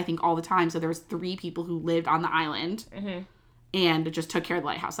lit, I think, all the time. So there was 3 people who lived on the island and just took care of the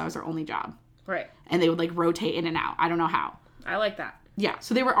lighthouse. That was their only job. Right. And they would, like, rotate in and out. I don't know how. I like that. Yeah.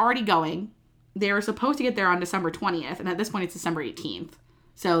 So they were already going. They were supposed to get there on December 20th. And at this point, it's December 18th.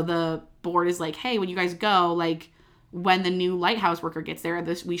 So the board is like, hey, when you guys go, like, when the new lighthouse worker gets there,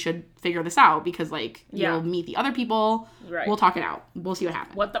 we should figure this out because, like, you'll meet the other people. Right. We'll talk it out. We'll see what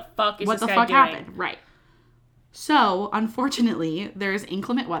happens. What the fuck is what this the guy fuck doing? happened? Right. So, unfortunately, there's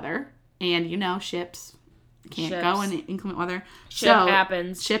inclement weather. And, you know, ships can't go in inclement weather. Ship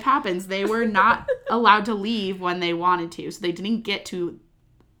happens. They Were not allowed to leave when they wanted to. So they didn't get to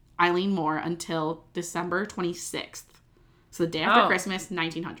Eileen Moore until December 26th. So the day after Christmas,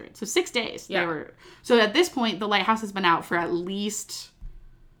 1900. So 6 days. Yeah. So at this point, the lighthouse has been out for at least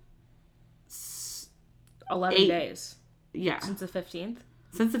 11 days. Yeah. Since the 15th?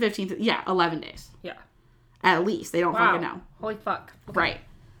 Since the 15th. Yeah, 11 days. Yeah. At least. They don't fucking know. Holy fuck. Okay.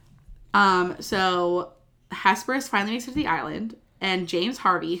 Right. So Hesperus finally makes it to the island, and James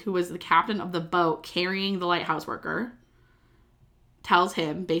Harvey, who was the captain of the boat carrying the lighthouse worker, tells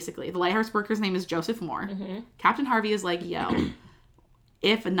him, basically, the lighthouse worker's name is Joseph Moore. Captain Harvey is like, yo,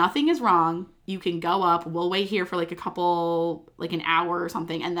 if nothing is wrong, you can go up. We'll wait here for like an hour or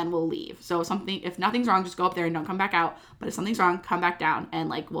something, and then we'll leave. So if nothing's wrong, just go up there and don't come back out. But if something's wrong, come back down and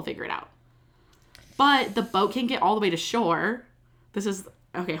like we'll figure it out. But the boat can't get all the way to shore.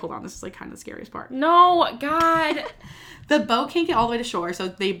 Okay, hold on. This is like kind of the scariest part. No, God. The boat can't get all the way to shore, so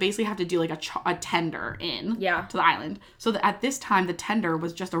they basically have to do like a tender to the island. So at this time, the tender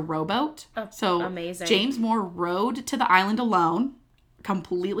was just a rowboat. Oh, so amazing. James Moore rowed to the island alone,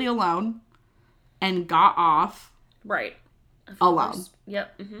 completely alone, and got off right alone.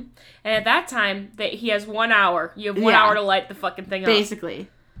 Yep. And at that time, he has 1 hour. You have 1 hour to light the fucking thing up. Basically.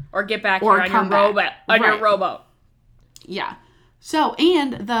 Or get back here on your rowboat. Yeah. So,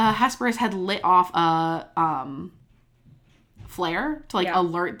 and the Hesperus had lit off a flare to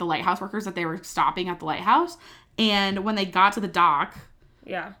alert the lighthouse workers that they were stopping at the lighthouse. And when they got to the dock,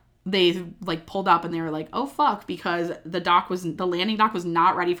 they like pulled up and they were like, "Oh fuck," because the landing dock was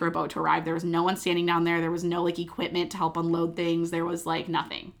not ready for a boat to arrive. There was no one standing down there. There was no like equipment to help unload things. There was like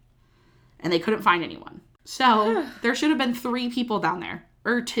nothing, and they couldn't find anyone. So there should have been 3 people down there,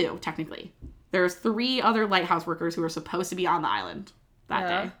 or 2 technically. There's 3 other lighthouse workers who were supposed to be on the island that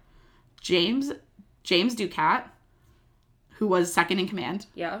day. James Ducat, who was second in command.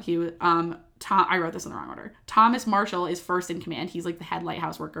 Yeah. He I wrote this in the wrong order. Thomas Marshall is first in command. He's like the head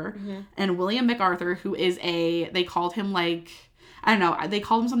lighthouse worker. And William MacArthur, who is they called him like, I don't know, they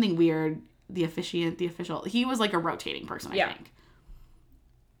called him something weird. The official. He was like a rotating person, I think.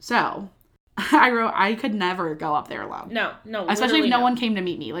 So I could never go up there alone. No. Especially if no one came to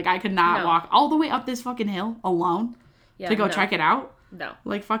meet me. Like, I could not walk all the way up this fucking hill alone to go check it out. No.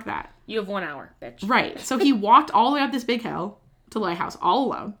 Like, fuck that. You have 1 hour, bitch. Right. So he walked all the way up this big hill to Lighthouse all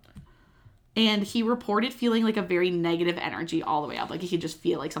alone. And he reported feeling like a very negative energy all the way up. Like, he could just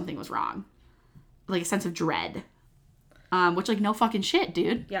feel like something was wrong. Like, a sense of dread. Which, like, no fucking shit,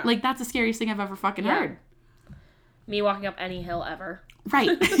 dude. Yeah. Like, that's the scariest thing I've ever fucking heard. Me walking up any hill ever.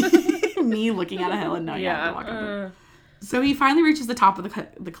 Right. Me looking at a hill and knowing I have to walk up it. So he finally reaches the top of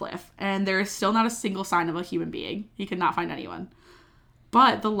the cliff, and there is still not a single sign of a human being. He could not find anyone.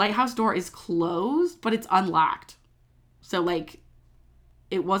 But the lighthouse door is closed, but it's unlocked. So, like,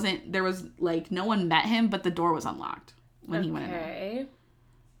 there was, like, no one met him, but the door was unlocked when he went in there.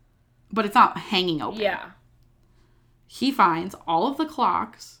 But it's not hanging open. Yeah. He finds all of the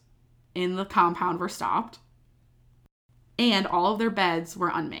clocks in the compound were stopped. And all of their beds were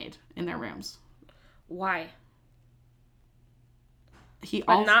unmade in their rooms. Why?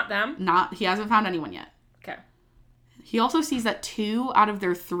 Not them? He hasn't found anyone yet. Okay. He also sees that 2 out of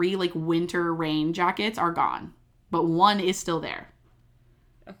their 3, like, winter rain jackets are gone. But 1 is still there.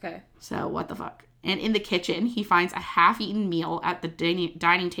 Okay. So, what the fuck? And in the kitchen, he finds a half-eaten meal at the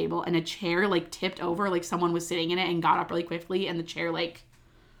dining table and a chair, like, tipped over. Like, someone was sitting in it and got up really quickly and the chair, like,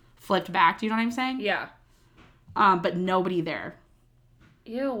 flipped back. Do you know what I'm saying? Yeah. But nobody there.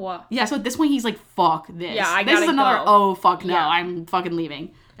 Ew. Yeah, so at this point, he's like, fuck this. Yeah, this is another, go. Oh, fuck no, I'm fucking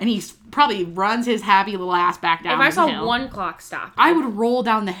leaving. And he probably runs his happy little ass back down the hill. If I saw 1 clock stop, I would roll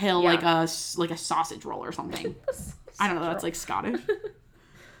down the hill like a sausage roll or something. I don't know, that's like Scottish.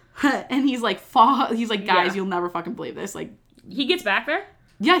 And he's like, guys, you'll never fucking believe this. Like, he gets back there?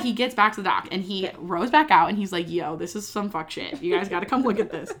 Yeah, he gets back to the dock, and he rows back out, and he's like, yo, this is some fuck shit. You guys gotta come look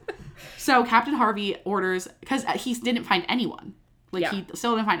at this. So Captain Harvey orders, because he didn't find anyone. Like, he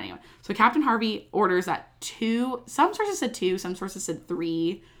still didn't find anyone. So Captain Harvey orders that some sources said 2, some sources said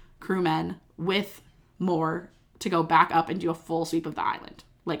 3 crewmen with more to go back up and do a full sweep of the island.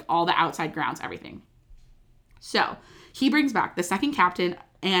 Like, all the outside grounds, everything. So he brings back the second captain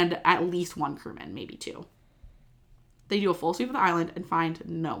and at least 1 crewman, maybe 2. They do a full sweep of the island and find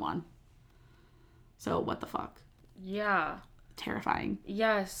no one. So what the fuck? Yeah. Terrifying.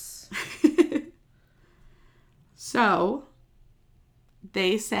 Yes. So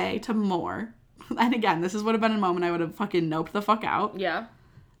they say to Moore, and again, this would have been a moment I would have fucking noped the fuck out. Yeah.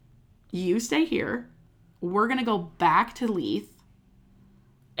 You stay here. We're going to go back to Leith.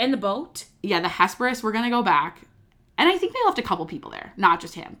 In the boat? Yeah, the Hesperus, we're going to go back. And I think they left a couple people there, not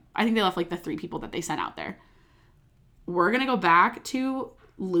just him. I think they left like the 3 people that they sent out there. We're going to go back to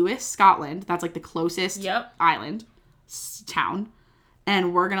Lewis, Scotland. That's like the closest island, town.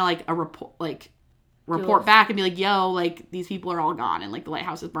 And we're going to report back and be like, yo, like, these people are all gone and like the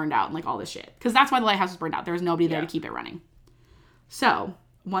lighthouse is burned out and like all this shit. Because that's why the lighthouse was burned out. There was nobody there to keep it running. So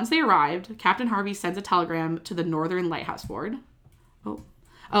once they arrived, Captain Harvey sends a telegram to the Northern Lighthouse Board.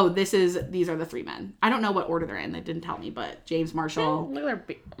 These are the 3 men. I don't know what order they're in. They didn't tell me, but James Marshall. Look at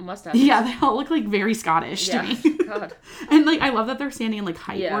their mustaches. Yeah, they all look like very Scottish to me. God. And like, I love that they're standing in like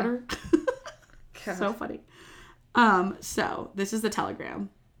height order. So funny. So this is the telegram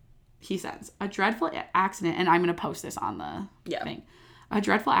he sends. A dreadful accident, and I'm going to post this on the thing. A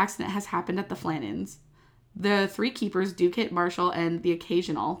dreadful accident has happened at the Flannans. The 3 keepers, Ducat, Marshall, and the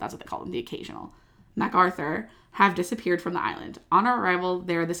occasional, that's what they call them, the occasional, MacArthur, have disappeared from the island. On our arrival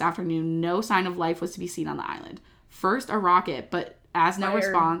there this afternoon, no sign of life was to be seen on the island. First, a rocket, but as no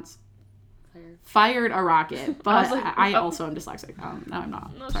response... Fired a rocket, but I also am dyslexic. No, I'm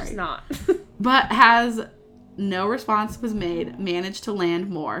not. No, sorry. she's not. But has no response was made, managed to land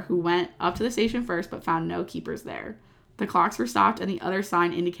Moore, who went up to the station first, but found no keepers there. The clocks were stopped, and the other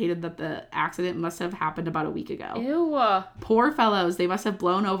sign indicated that the accident must have happened about a week ago. Ew. Poor fellows, they must have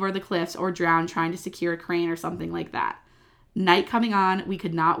blown over the cliffs or drowned trying to secure a crane or something like that. Night coming on, we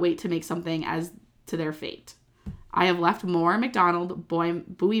could not wait to make something as to their fate. I have left Moore, McDonald,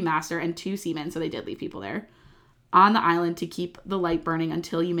 buoy master, and 2 seamen, so they did leave people there, on the island to keep the light burning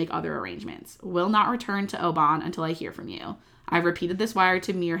until you make other arrangements. Will not return to Oban until I hear from you. I've repeated this wire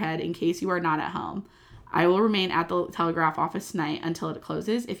to Muirhead in case you are not at home. I will remain at the telegraph office tonight until it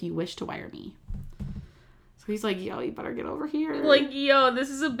closes if you wish to wire me. So he's like, yo, you better get over here. Like, yo, this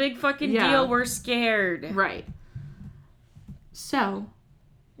is a big fucking deal. We're scared. Right. So.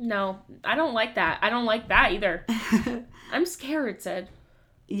 No, I don't like that. I don't like that either. I'm scared, Sid.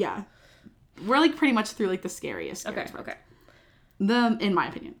 Yeah. We're like pretty much through like the scariest. Okay. In my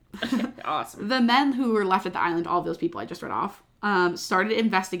opinion. Awesome. The men who were left at the island, all of those people I just read off, started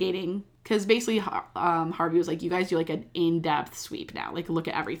investigating. Because basically Harvey was like, you guys do like an in-depth sweep now. Like, look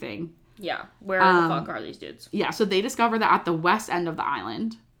at everything. Yeah. Where the fuck are these dudes? Yeah, so they discover that at the west end of the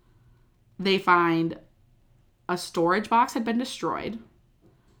island, they find a storage box had been destroyed.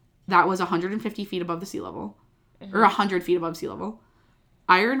 That was 150 feet above the sea level. Mm-hmm. Or 100 feet above sea level.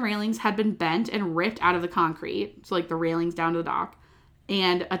 Iron railings had been bent and ripped out of the concrete. So, like, the railings down to the dock.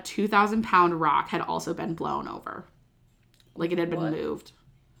 And a 2,000-pound rock had also been blown over. Like, it had been moved.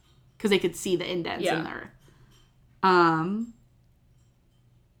 Because they could see the indents in there.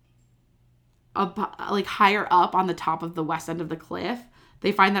 Like, higher up on the top of the west end of the cliff,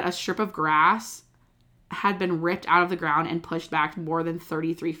 they find that a strip of grass had been ripped out of the ground and pushed back more than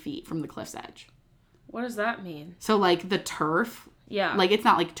 33 feet from the cliff's edge. What does that mean? So, like, the turf, like, it's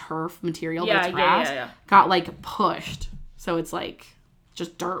not, like, turf material, but it's grass, got, like, pushed. So it's, like,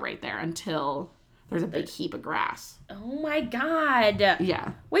 just dirt right there until there's a big heap of grass. Oh, my God.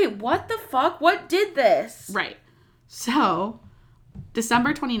 Yeah. Wait, what the fuck? What did this? Right. So,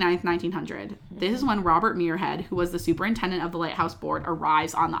 December 29th, 1900, this is when Robert Muirhead, who was the superintendent of the Lighthouse Board,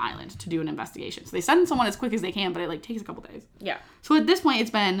 arrives on the island to do an investigation. So they send someone as quick as they can, but it, like, takes a couple days. Yeah. So at this point, it's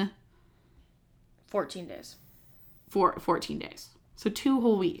been 14 days. 14 days. So 2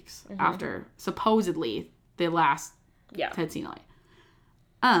 whole weeks after, supposedly, they last had seen light.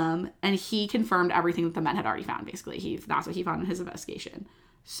 And he confirmed everything that the men had already found, basically. That's what he found in his investigation.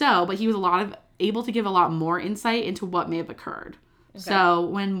 So, but he was able to give a lot more insight into what may have occurred. Okay. So,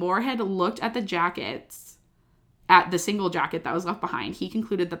 when Moorhead looked at the jackets, at the single jacket that was left behind, he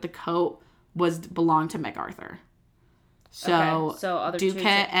concluded that the coat belonged to MacArthur. So, other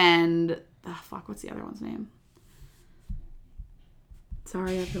Ducat and... what's the other one's name?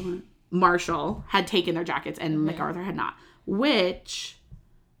 Sorry, everyone. Marshall had taken their jackets and MacArthur had not. Which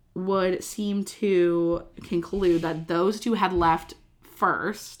would seem to conclude that those 2 had left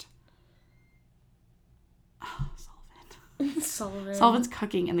first. Oh, Sullivan. Sullivan's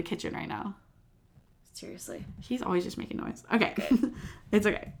cooking in the kitchen right now. Seriously. He's always just making noise. Okay. It's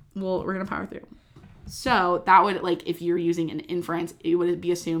okay. Well, we're going to power through. So that would, like, if you're using an inference, it would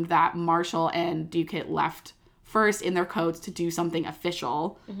be assumed that Marshall and Duquette left first in their coats to do something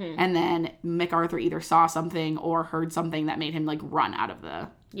official. Mm-hmm. And then MacArthur either saw something or heard something that made him, like, run out of the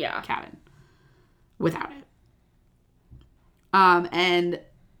cabin without it. And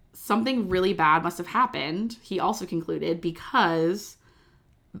something really bad must have happened, he also concluded, because,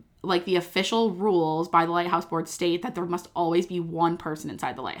 like, the official rules by the Lighthouse Board state that there must always be one person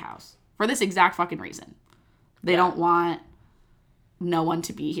inside the lighthouse. For this exact fucking reason. They don't want no one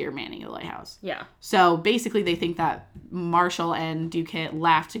to be here manning the lighthouse. Yeah. So basically they think that Marshall and Duquette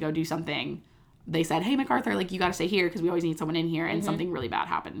left to go do something. They said, hey, MacArthur, like, you got to stay here because we always need someone in here. And something really bad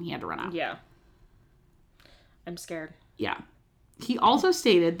happened and he had to run out. Yeah. I'm scared. Yeah. He also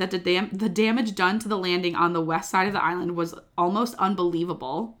stated that the damage done to the landing on the west side of the island was almost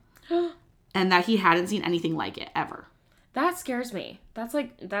unbelievable. And that he hadn't seen anything like it ever. That scares me. That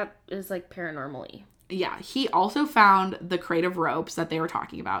is paranormal-y. Yeah. He also found the crate of ropes that they were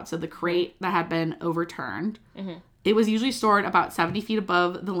talking about. So the crate that had been overturned. Mm-hmm. It was usually stored about 70 feet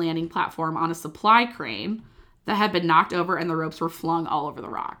above the landing platform on a supply crane that had been knocked over and the ropes were flung all over the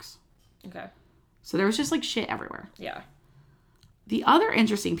rocks. Okay. So there was just, like, shit everywhere. Yeah. The other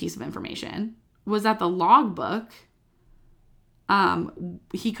interesting piece of information was that the logbook,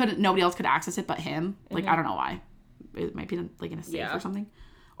 nobody else could access it but him. Like, I don't know why. It might be, like, in a safe or something.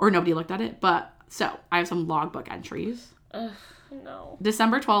 Or nobody looked at it. But, so, I have some logbook entries. No.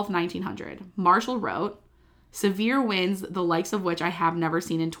 December 12th, 1900. Marshall wrote, severe winds, the likes of which I have never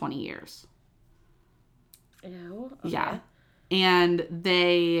seen in 20 years. Ew. Okay. Yeah. And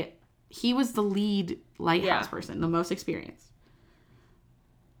he was the lead lighthouse person, the most experienced.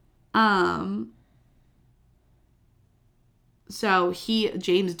 So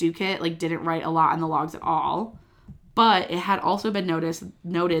James Duquette, like, didn't write a lot on the logs at all. But it had also been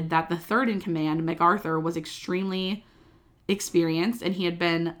noted that the third in command, MacArthur, was extremely experienced, and he had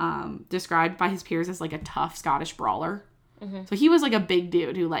been described by his peers as, like, a tough Scottish brawler. Mm-hmm. So he was, like, a big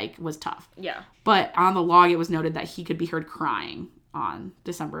dude who, like, was tough. Yeah. But on the log, it was noted that he could be heard crying on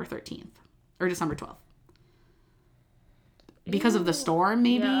December 13th or December 12th. Because of the storm,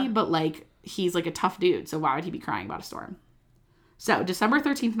 maybe, but, like, he's, like, a tough dude, so why would he be crying about a storm? So, December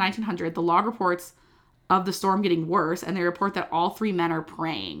 13th, 1900, the log reports of the storm getting worse, and they report that all three men are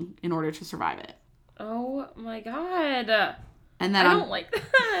praying in order to survive it. Oh, my God. And then I don't like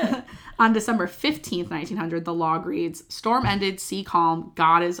that. On December 15th, 1900, the log reads, storm ended, sea calm,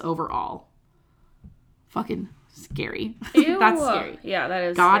 God is over all. Fucking scary. Ew. That's scary. Yeah, that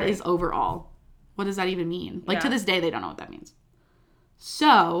is God scary. is over all. What does that even mean? Like, to this day, they don't know what that means.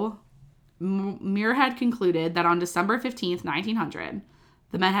 So, Muirhead concluded that on December 15th, 1900,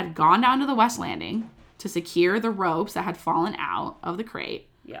 the men had gone down to the west landing to secure the ropes that had fallen out of the crate.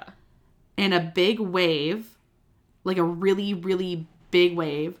 Yeah. And a big wave, like a really, really big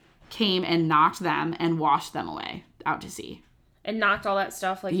wave, came and knocked them and washed them away out to sea. And knocked all that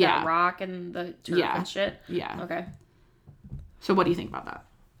stuff, like that rock and the turf and shit? Yeah. Okay. So what do you think about that?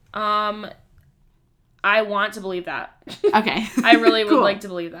 I want to believe that. Okay. I really would like to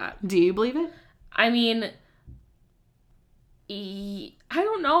believe that. Do you believe it? I mean, I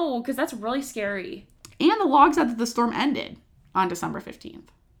don't know, because that's really scary. And the log said that the storm ended on December 15th.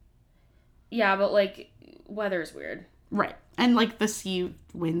 Yeah, but, like, weather's weird. Right. And, like, the sea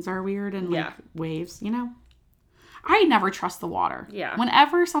winds are weird and, like, waves, you know? I never trust the water. Yeah.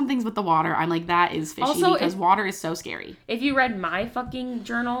 Whenever something's with the water, I'm like, that is fishy, also, because water is so scary. If you read my fucking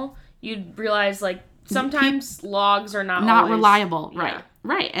journal, you'd realize, like, sometimes logs are not always reliable. Right. Yeah.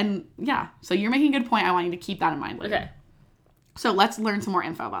 Right. And, yeah. So you're making a good point. I want you to keep that in mind later. Okay. So let's learn some more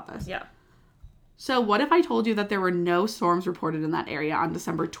info about this. Yeah. So what if I told you that there were no storms reported in that area on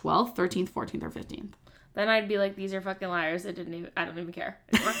December 12th, 13th, 14th, or 15th? Then I'd be like, these are fucking liars. I don't even care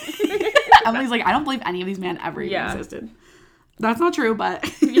anymore. Emily's like, I don't believe any of these men ever even existed. That's not true,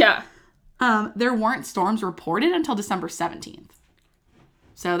 but... yeah. There weren't storms reported until December 17th.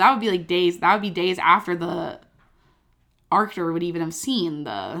 So that would be like days after the Arctur would even have seen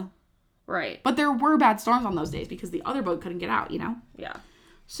the... Right. But there were bad storms on those days because the other boat couldn't get out, you know? Yeah.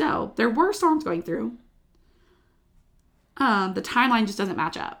 So there were storms going through. The timeline just doesn't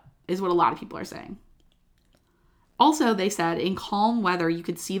match up, is what a lot of people are saying. Also, they said in calm weather, you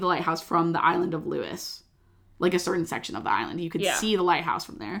could see the lighthouse from the island of Lewis. Like a certain section of the island. You could see the lighthouse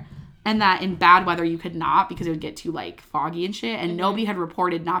from there. And that in bad weather, you could not because it would get too, like, foggy and shit. And nobody had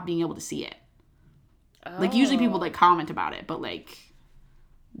reported not being able to see it. Oh. Like, usually people, like, comment about it. But, like,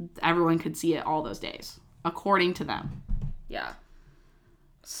 everyone could see it all those days. According to them. Yeah.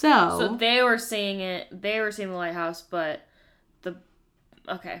 So So they were seeing it. They were seeing the lighthouse, but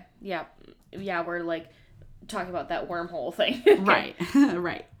okay, yeah, we're like talking about that wormhole thing. Right,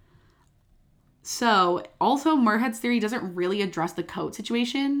 right. So also, Muirhead's theory doesn't really address the coat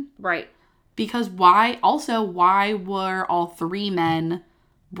situation. Right. Because why were all 3 men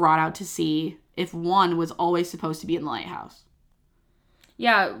brought out to sea if one was always supposed to be in the lighthouse?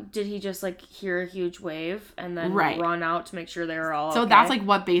 Yeah, did he just like hear a huge wave and then run out to make sure they were all So okay? that's like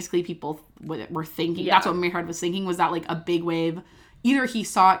what basically people were thinking. Yeah. That's what Muirhead was thinking, was that like a big wave. Either he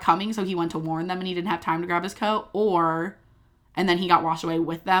saw it coming, so he went to warn them and he didn't have time to grab his coat, and then he got washed away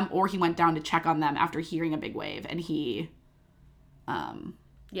with them, or he went down to check on them after hearing a big wave and he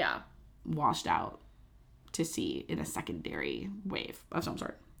washed out to sea in a secondary wave of some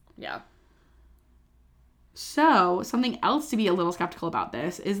sort. Yeah. So, something else to be a little skeptical about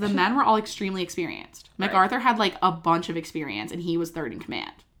this is the men were all extremely experienced. MacArthur had like a bunch of experience and he was third in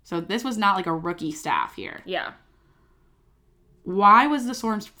command. So, this was not like a rookie staff here. Yeah. Why was the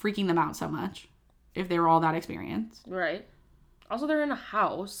storms freaking them out so much if they were all that experienced? Right. Also, they're in a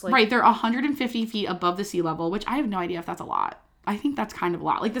house. Right, they're 150 feet above the sea level, which I have no idea if that's a lot. I think that's kind of a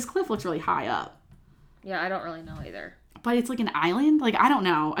lot. Like, this cliff looks really high up. Yeah, I don't really know either. But it's like an island? Like, I don't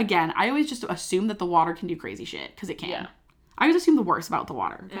know. Again, I always just assume that the water can do crazy shit, because it can. Yeah. I always assume the worst about the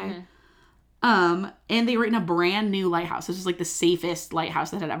water, okay? Mm-hmm. And they were in a brand new lighthouse. This was like the safest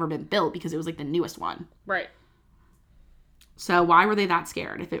lighthouse that had ever been built, because it was like the newest one. Right. So why were they that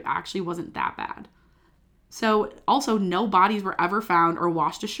scared if it actually wasn't that bad? So also, no bodies were ever found or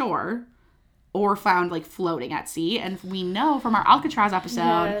washed ashore or found like floating at sea. And we know from our Alcatraz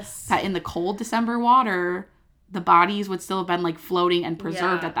episode that in the cold December water, the bodies would still have been like floating and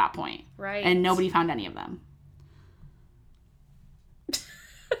preserved at that point. Right. And nobody found any of them.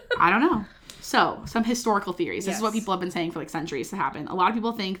 I don't know. So, some historical theories. This is what people have been saying for like centuries to happen. A lot of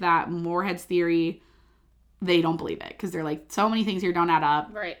people think that Moorhead's theory, they don't believe it because they're like, so many things here don't add up.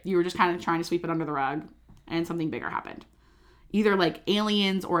 Right. You were just kind of trying to sweep it under the rug and something bigger happened. Either like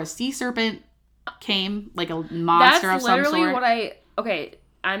aliens or a sea serpent came, like a monster of some sort. That's literally what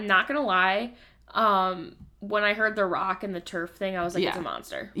I'm not going to lie. When I heard the rock and the turf thing, I was like, it's a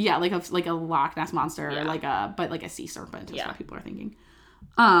monster. Yeah, like a Loch Ness monster, or like a sea serpent is what people are thinking.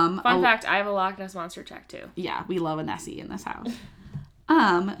 Fun fact, I have a Loch Ness monster tattoo. Yeah, we love a Nessie in this house.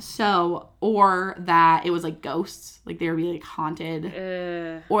 Or that it was like ghosts, like they would be like haunted,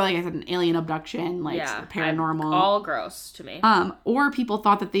 or like I said, an alien abduction, like paranormal. All gross to me. Or people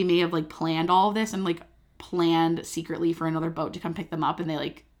thought that they may have like planned all of this and like planned secretly for another boat to come pick them up, and they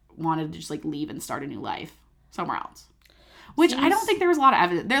like wanted to just like leave and start a new life somewhere else. Which I don't think there was a lot of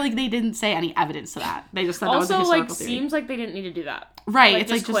evidence. They didn't say any evidence to that. They just said that was a historical theory. Seems like they didn't need to do that. Right. Like,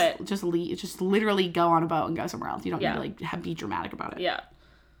 it's just like quit. Just leave. Just literally go on a boat and go somewhere else. You don't need to like be dramatic about it. Yeah.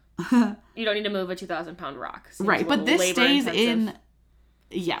 You don't need to move a 2,000-pound rock. Seems right. But this stays in.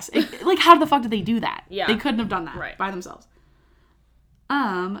 Yes. Like, how the fuck did they do that? Yeah. They couldn't have done that by themselves.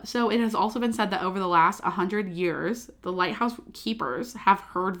 So it has also been said that over the last 100 years, the lighthouse keepers have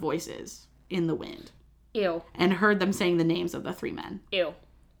heard voices in the wind. Ew. And heard them saying the names of the 3 men. Ew.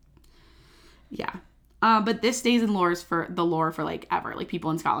 Yeah. But this stays in lore for like ever. Like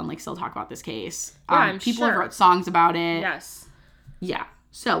people in Scotland like still talk about this case. Yeah, people have wrote songs about it. Yes. Yeah.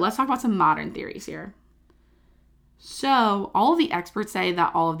 So let's talk about some modern theories here. So all of the experts say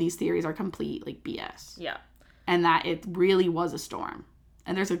that all of these theories are complete like BS. Yeah. And that it really was a storm.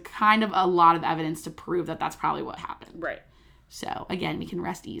 And there's a lot of evidence to prove that that's probably what happened. Right. So, again, we can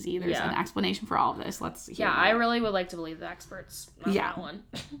rest easy. There's an explanation for all of this. Let's hear I really would like to believe the experts on that one.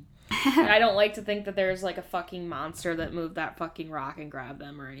 And I don't like to think that there's, like, a fucking monster that moved that fucking rock and grabbed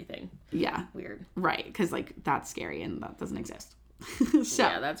them or anything. Yeah. Weird. Right, because, like, that's scary and that doesn't exist. So,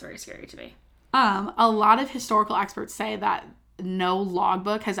 yeah, that's very scary to me. A lot of historical experts say that no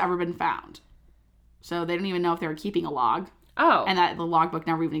logbook has ever been found. So, they don't even know if they were keeping a log. Oh. And that the logbook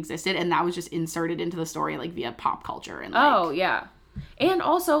never even existed, and that was just inserted into the story like via pop culture and yeah. And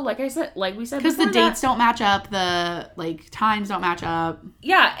also, like we said because the dates don't match up, the like times don't match up.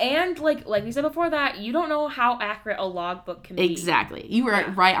 Yeah, and like we said before that, you don't know how accurate a logbook can be. Exactly. You were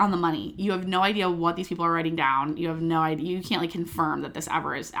right on the money. You have no idea what these people are writing down. You have no idea. You can't like confirm that this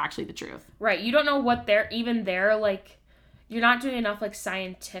ever is actually the truth. Right. You don't know what they're like. You're not doing enough like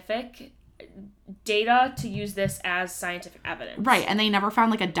scientific data to use this as scientific evidence. Right, and they never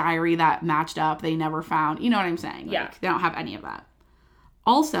found like a diary that matched up. They never found, you know what I'm saying? Like, yeah. They don't have any of that.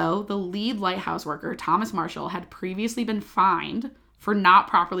 Also, the lead lighthouse worker, Thomas Marshall, had previously been fined for not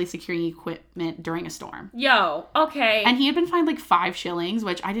properly securing equipment during a storm. Yo, okay. And he had been fined like 5 shillings,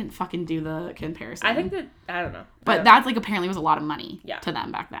 which I didn't fucking do the comparison. I think that, I don't know. But that's like apparently was a lot of money Yeah. to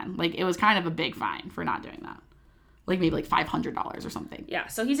them back then. Like it was kind of a big fine for not doing that. Like maybe like $500 or something. Yeah,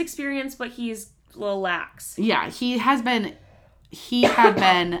 so he's experienced, but he's a little lax. Yeah, he had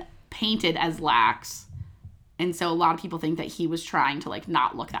been painted as lax. And so a lot of people think that he was trying to like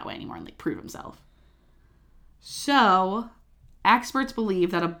not look that way anymore and like prove himself. So experts believe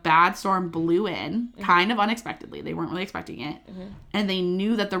that a bad storm blew in kind of unexpectedly. They weren't really expecting it. And they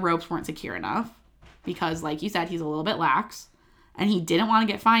knew that the ropes weren't secure enough because, like you said, he's a little bit lax and he didn't want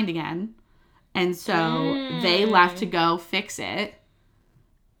to get fined again. And so they left to go fix it.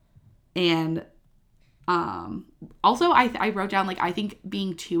 And also, I wrote down, like, I think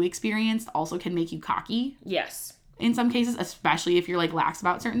being too experienced also can make you cocky. Yes. In some cases, especially if you're, like, lax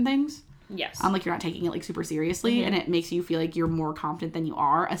about certain things. Yes. Like, you're not taking it, like, super seriously. And it makes you feel like you're more confident than you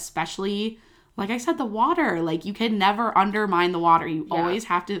are. Especially, like I said, the water. Like, you can never undermine the water. You always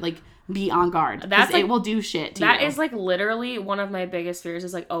have to, like, be on guard. Because it will do shit to you. That is, like, literally one of my biggest fears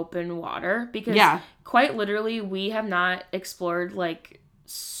is, like, open water. Because quite literally, we have not explored, like,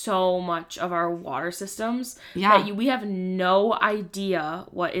 so much of our water systems that we have no idea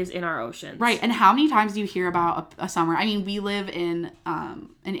what is in our oceans. Right. And how many times do you hear about a summer? I mean, we live in an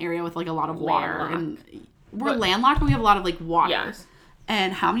area with like a lot of water and we're landlocked, but we have a lot of like water. Yes.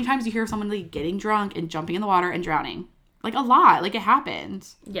 And how many times do you hear of someone like getting drunk and jumping in the water and drowning? Like a lot. Like it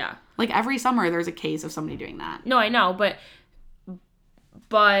happens. Yeah. Like every summer there's a case of somebody doing that. No, I know, but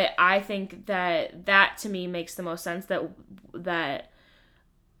I think that to me makes the most sense that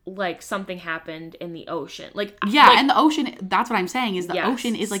like something happened in the ocean. Like and the ocean, that's what I'm saying is the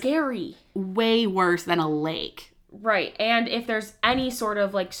ocean is like scary. Way worse than a lake. Right. And if there's any sort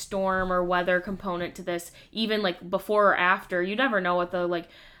of like storm or weather component to this, even like before or after, you never know what the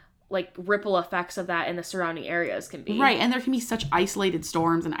like ripple effects of that in the surrounding areas can be. Right. And there can be such isolated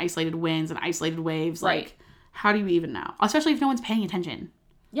storms and isolated winds and isolated waves. Right. Like how do you even know? Especially if no one's paying attention.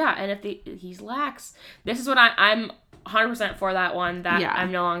 Yeah, and if he's lax. This is what I'm 100% for that one. That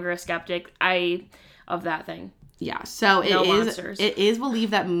I'm no longer a skeptic. Of that thing. Yeah, so monsters. It is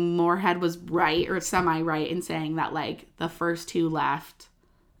believed that Moorhead was right or semi-right in saying that like the first 2 left,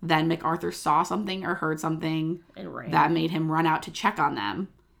 then MacArthur saw something or heard something that made him run out to check on them,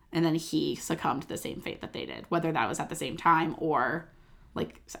 and then he succumbed to the same fate that they did, whether that was at the same time or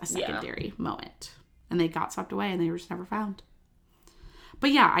like a secondary moment. And they got swept away and they were just never found.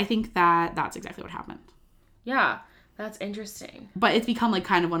 But yeah, I think that's exactly what happened. Yeah. That's interesting. But it's become like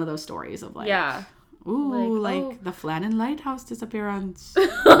kind of one of those stories of like, ooh, like the Flannan Lighthouse disappearance.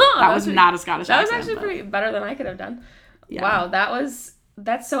 That was not a Scottish accent. That was actually pretty better than I could have done. Yeah. Wow,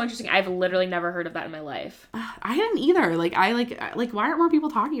 that's so interesting. I've literally never heard of that in my life. I didn't either. Like I like why aren't more people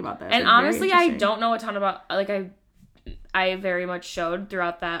talking about this? And honestly, I don't know a ton about like I very much showed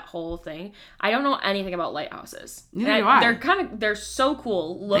throughout that whole thing. I don't know anything about lighthouses. Neither do I. They're so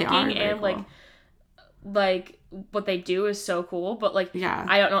cool looking and cool. like what they do is so cool, but like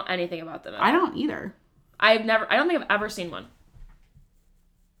I don't know anything about them. I don't either. I don't think I've ever seen one.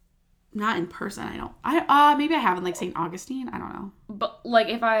 Not in person. I maybe I have in like St. Augustine. I don't know. But like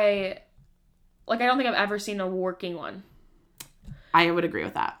I don't think I've ever seen a working one. I would agree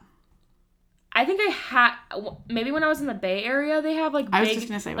with that. I think I had maybe when I was in the Bay Area they have like big, I was just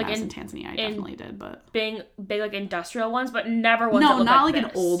gonna say when I was in Tanzania I definitely did, but big like industrial ones, but never ones. No, not like this.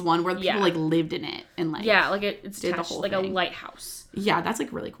 an old one where people like lived in it and like like it's did the whole like thing. a lighthouse. Yeah, that's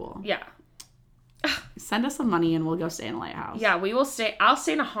like really cool. Yeah. Send us some money and we'll go stay in a lighthouse. Yeah, we will stay. I'll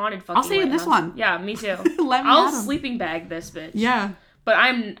stay in a haunted fucking. I'll stay in this one. Yeah, me too. I'll sleeping bag this bitch. Yeah. But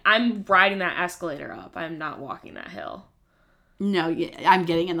I'm riding that escalator up. I'm not walking that hill. No, I'm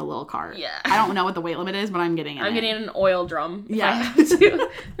getting in the little cart. Yeah. I don't know what the weight limit is, but I'm getting in getting in an oil drum. Yeah.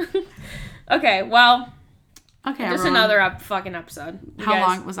 Okay, well. Okay, just another fucking episode. How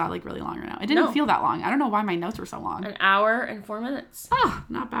long was that? Like really long or no? It didn't feel that long. I don't know why my notes were so long. An hour and 4 minutes. Oh,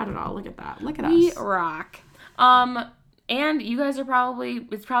 not bad at all. Look at that. Look at us. We rock. And you guys it's probably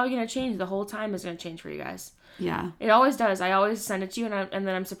going to change. The whole time is going to change for you guys. Yeah. It always does. I always send it to you and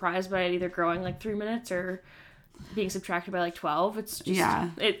then I'm surprised by it either growing like 3 minutes or being subtracted by like 12. It's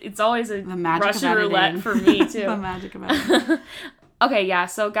just, it's always a Russian roulette for me too. The magic of it. Okay, yeah.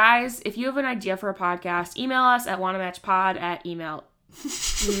 So guys, if you have an idea for a podcast, email us at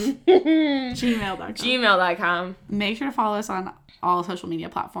gmail.com. Make sure to follow us on all social media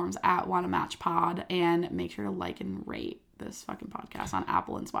platforms at WannaMatchPod and make sure to like and rate this fucking podcast on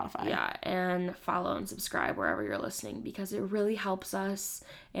Apple and Spotify. Yeah, and follow and subscribe wherever you're listening because it really helps us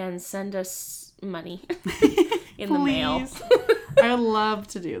and send us money in the mail. I I would love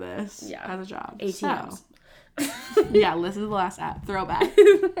to do this as a job. ATMs. So, yeah, listen to the last app. Throwback.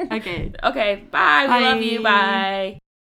 Okay. Okay, bye. We love you. Bye.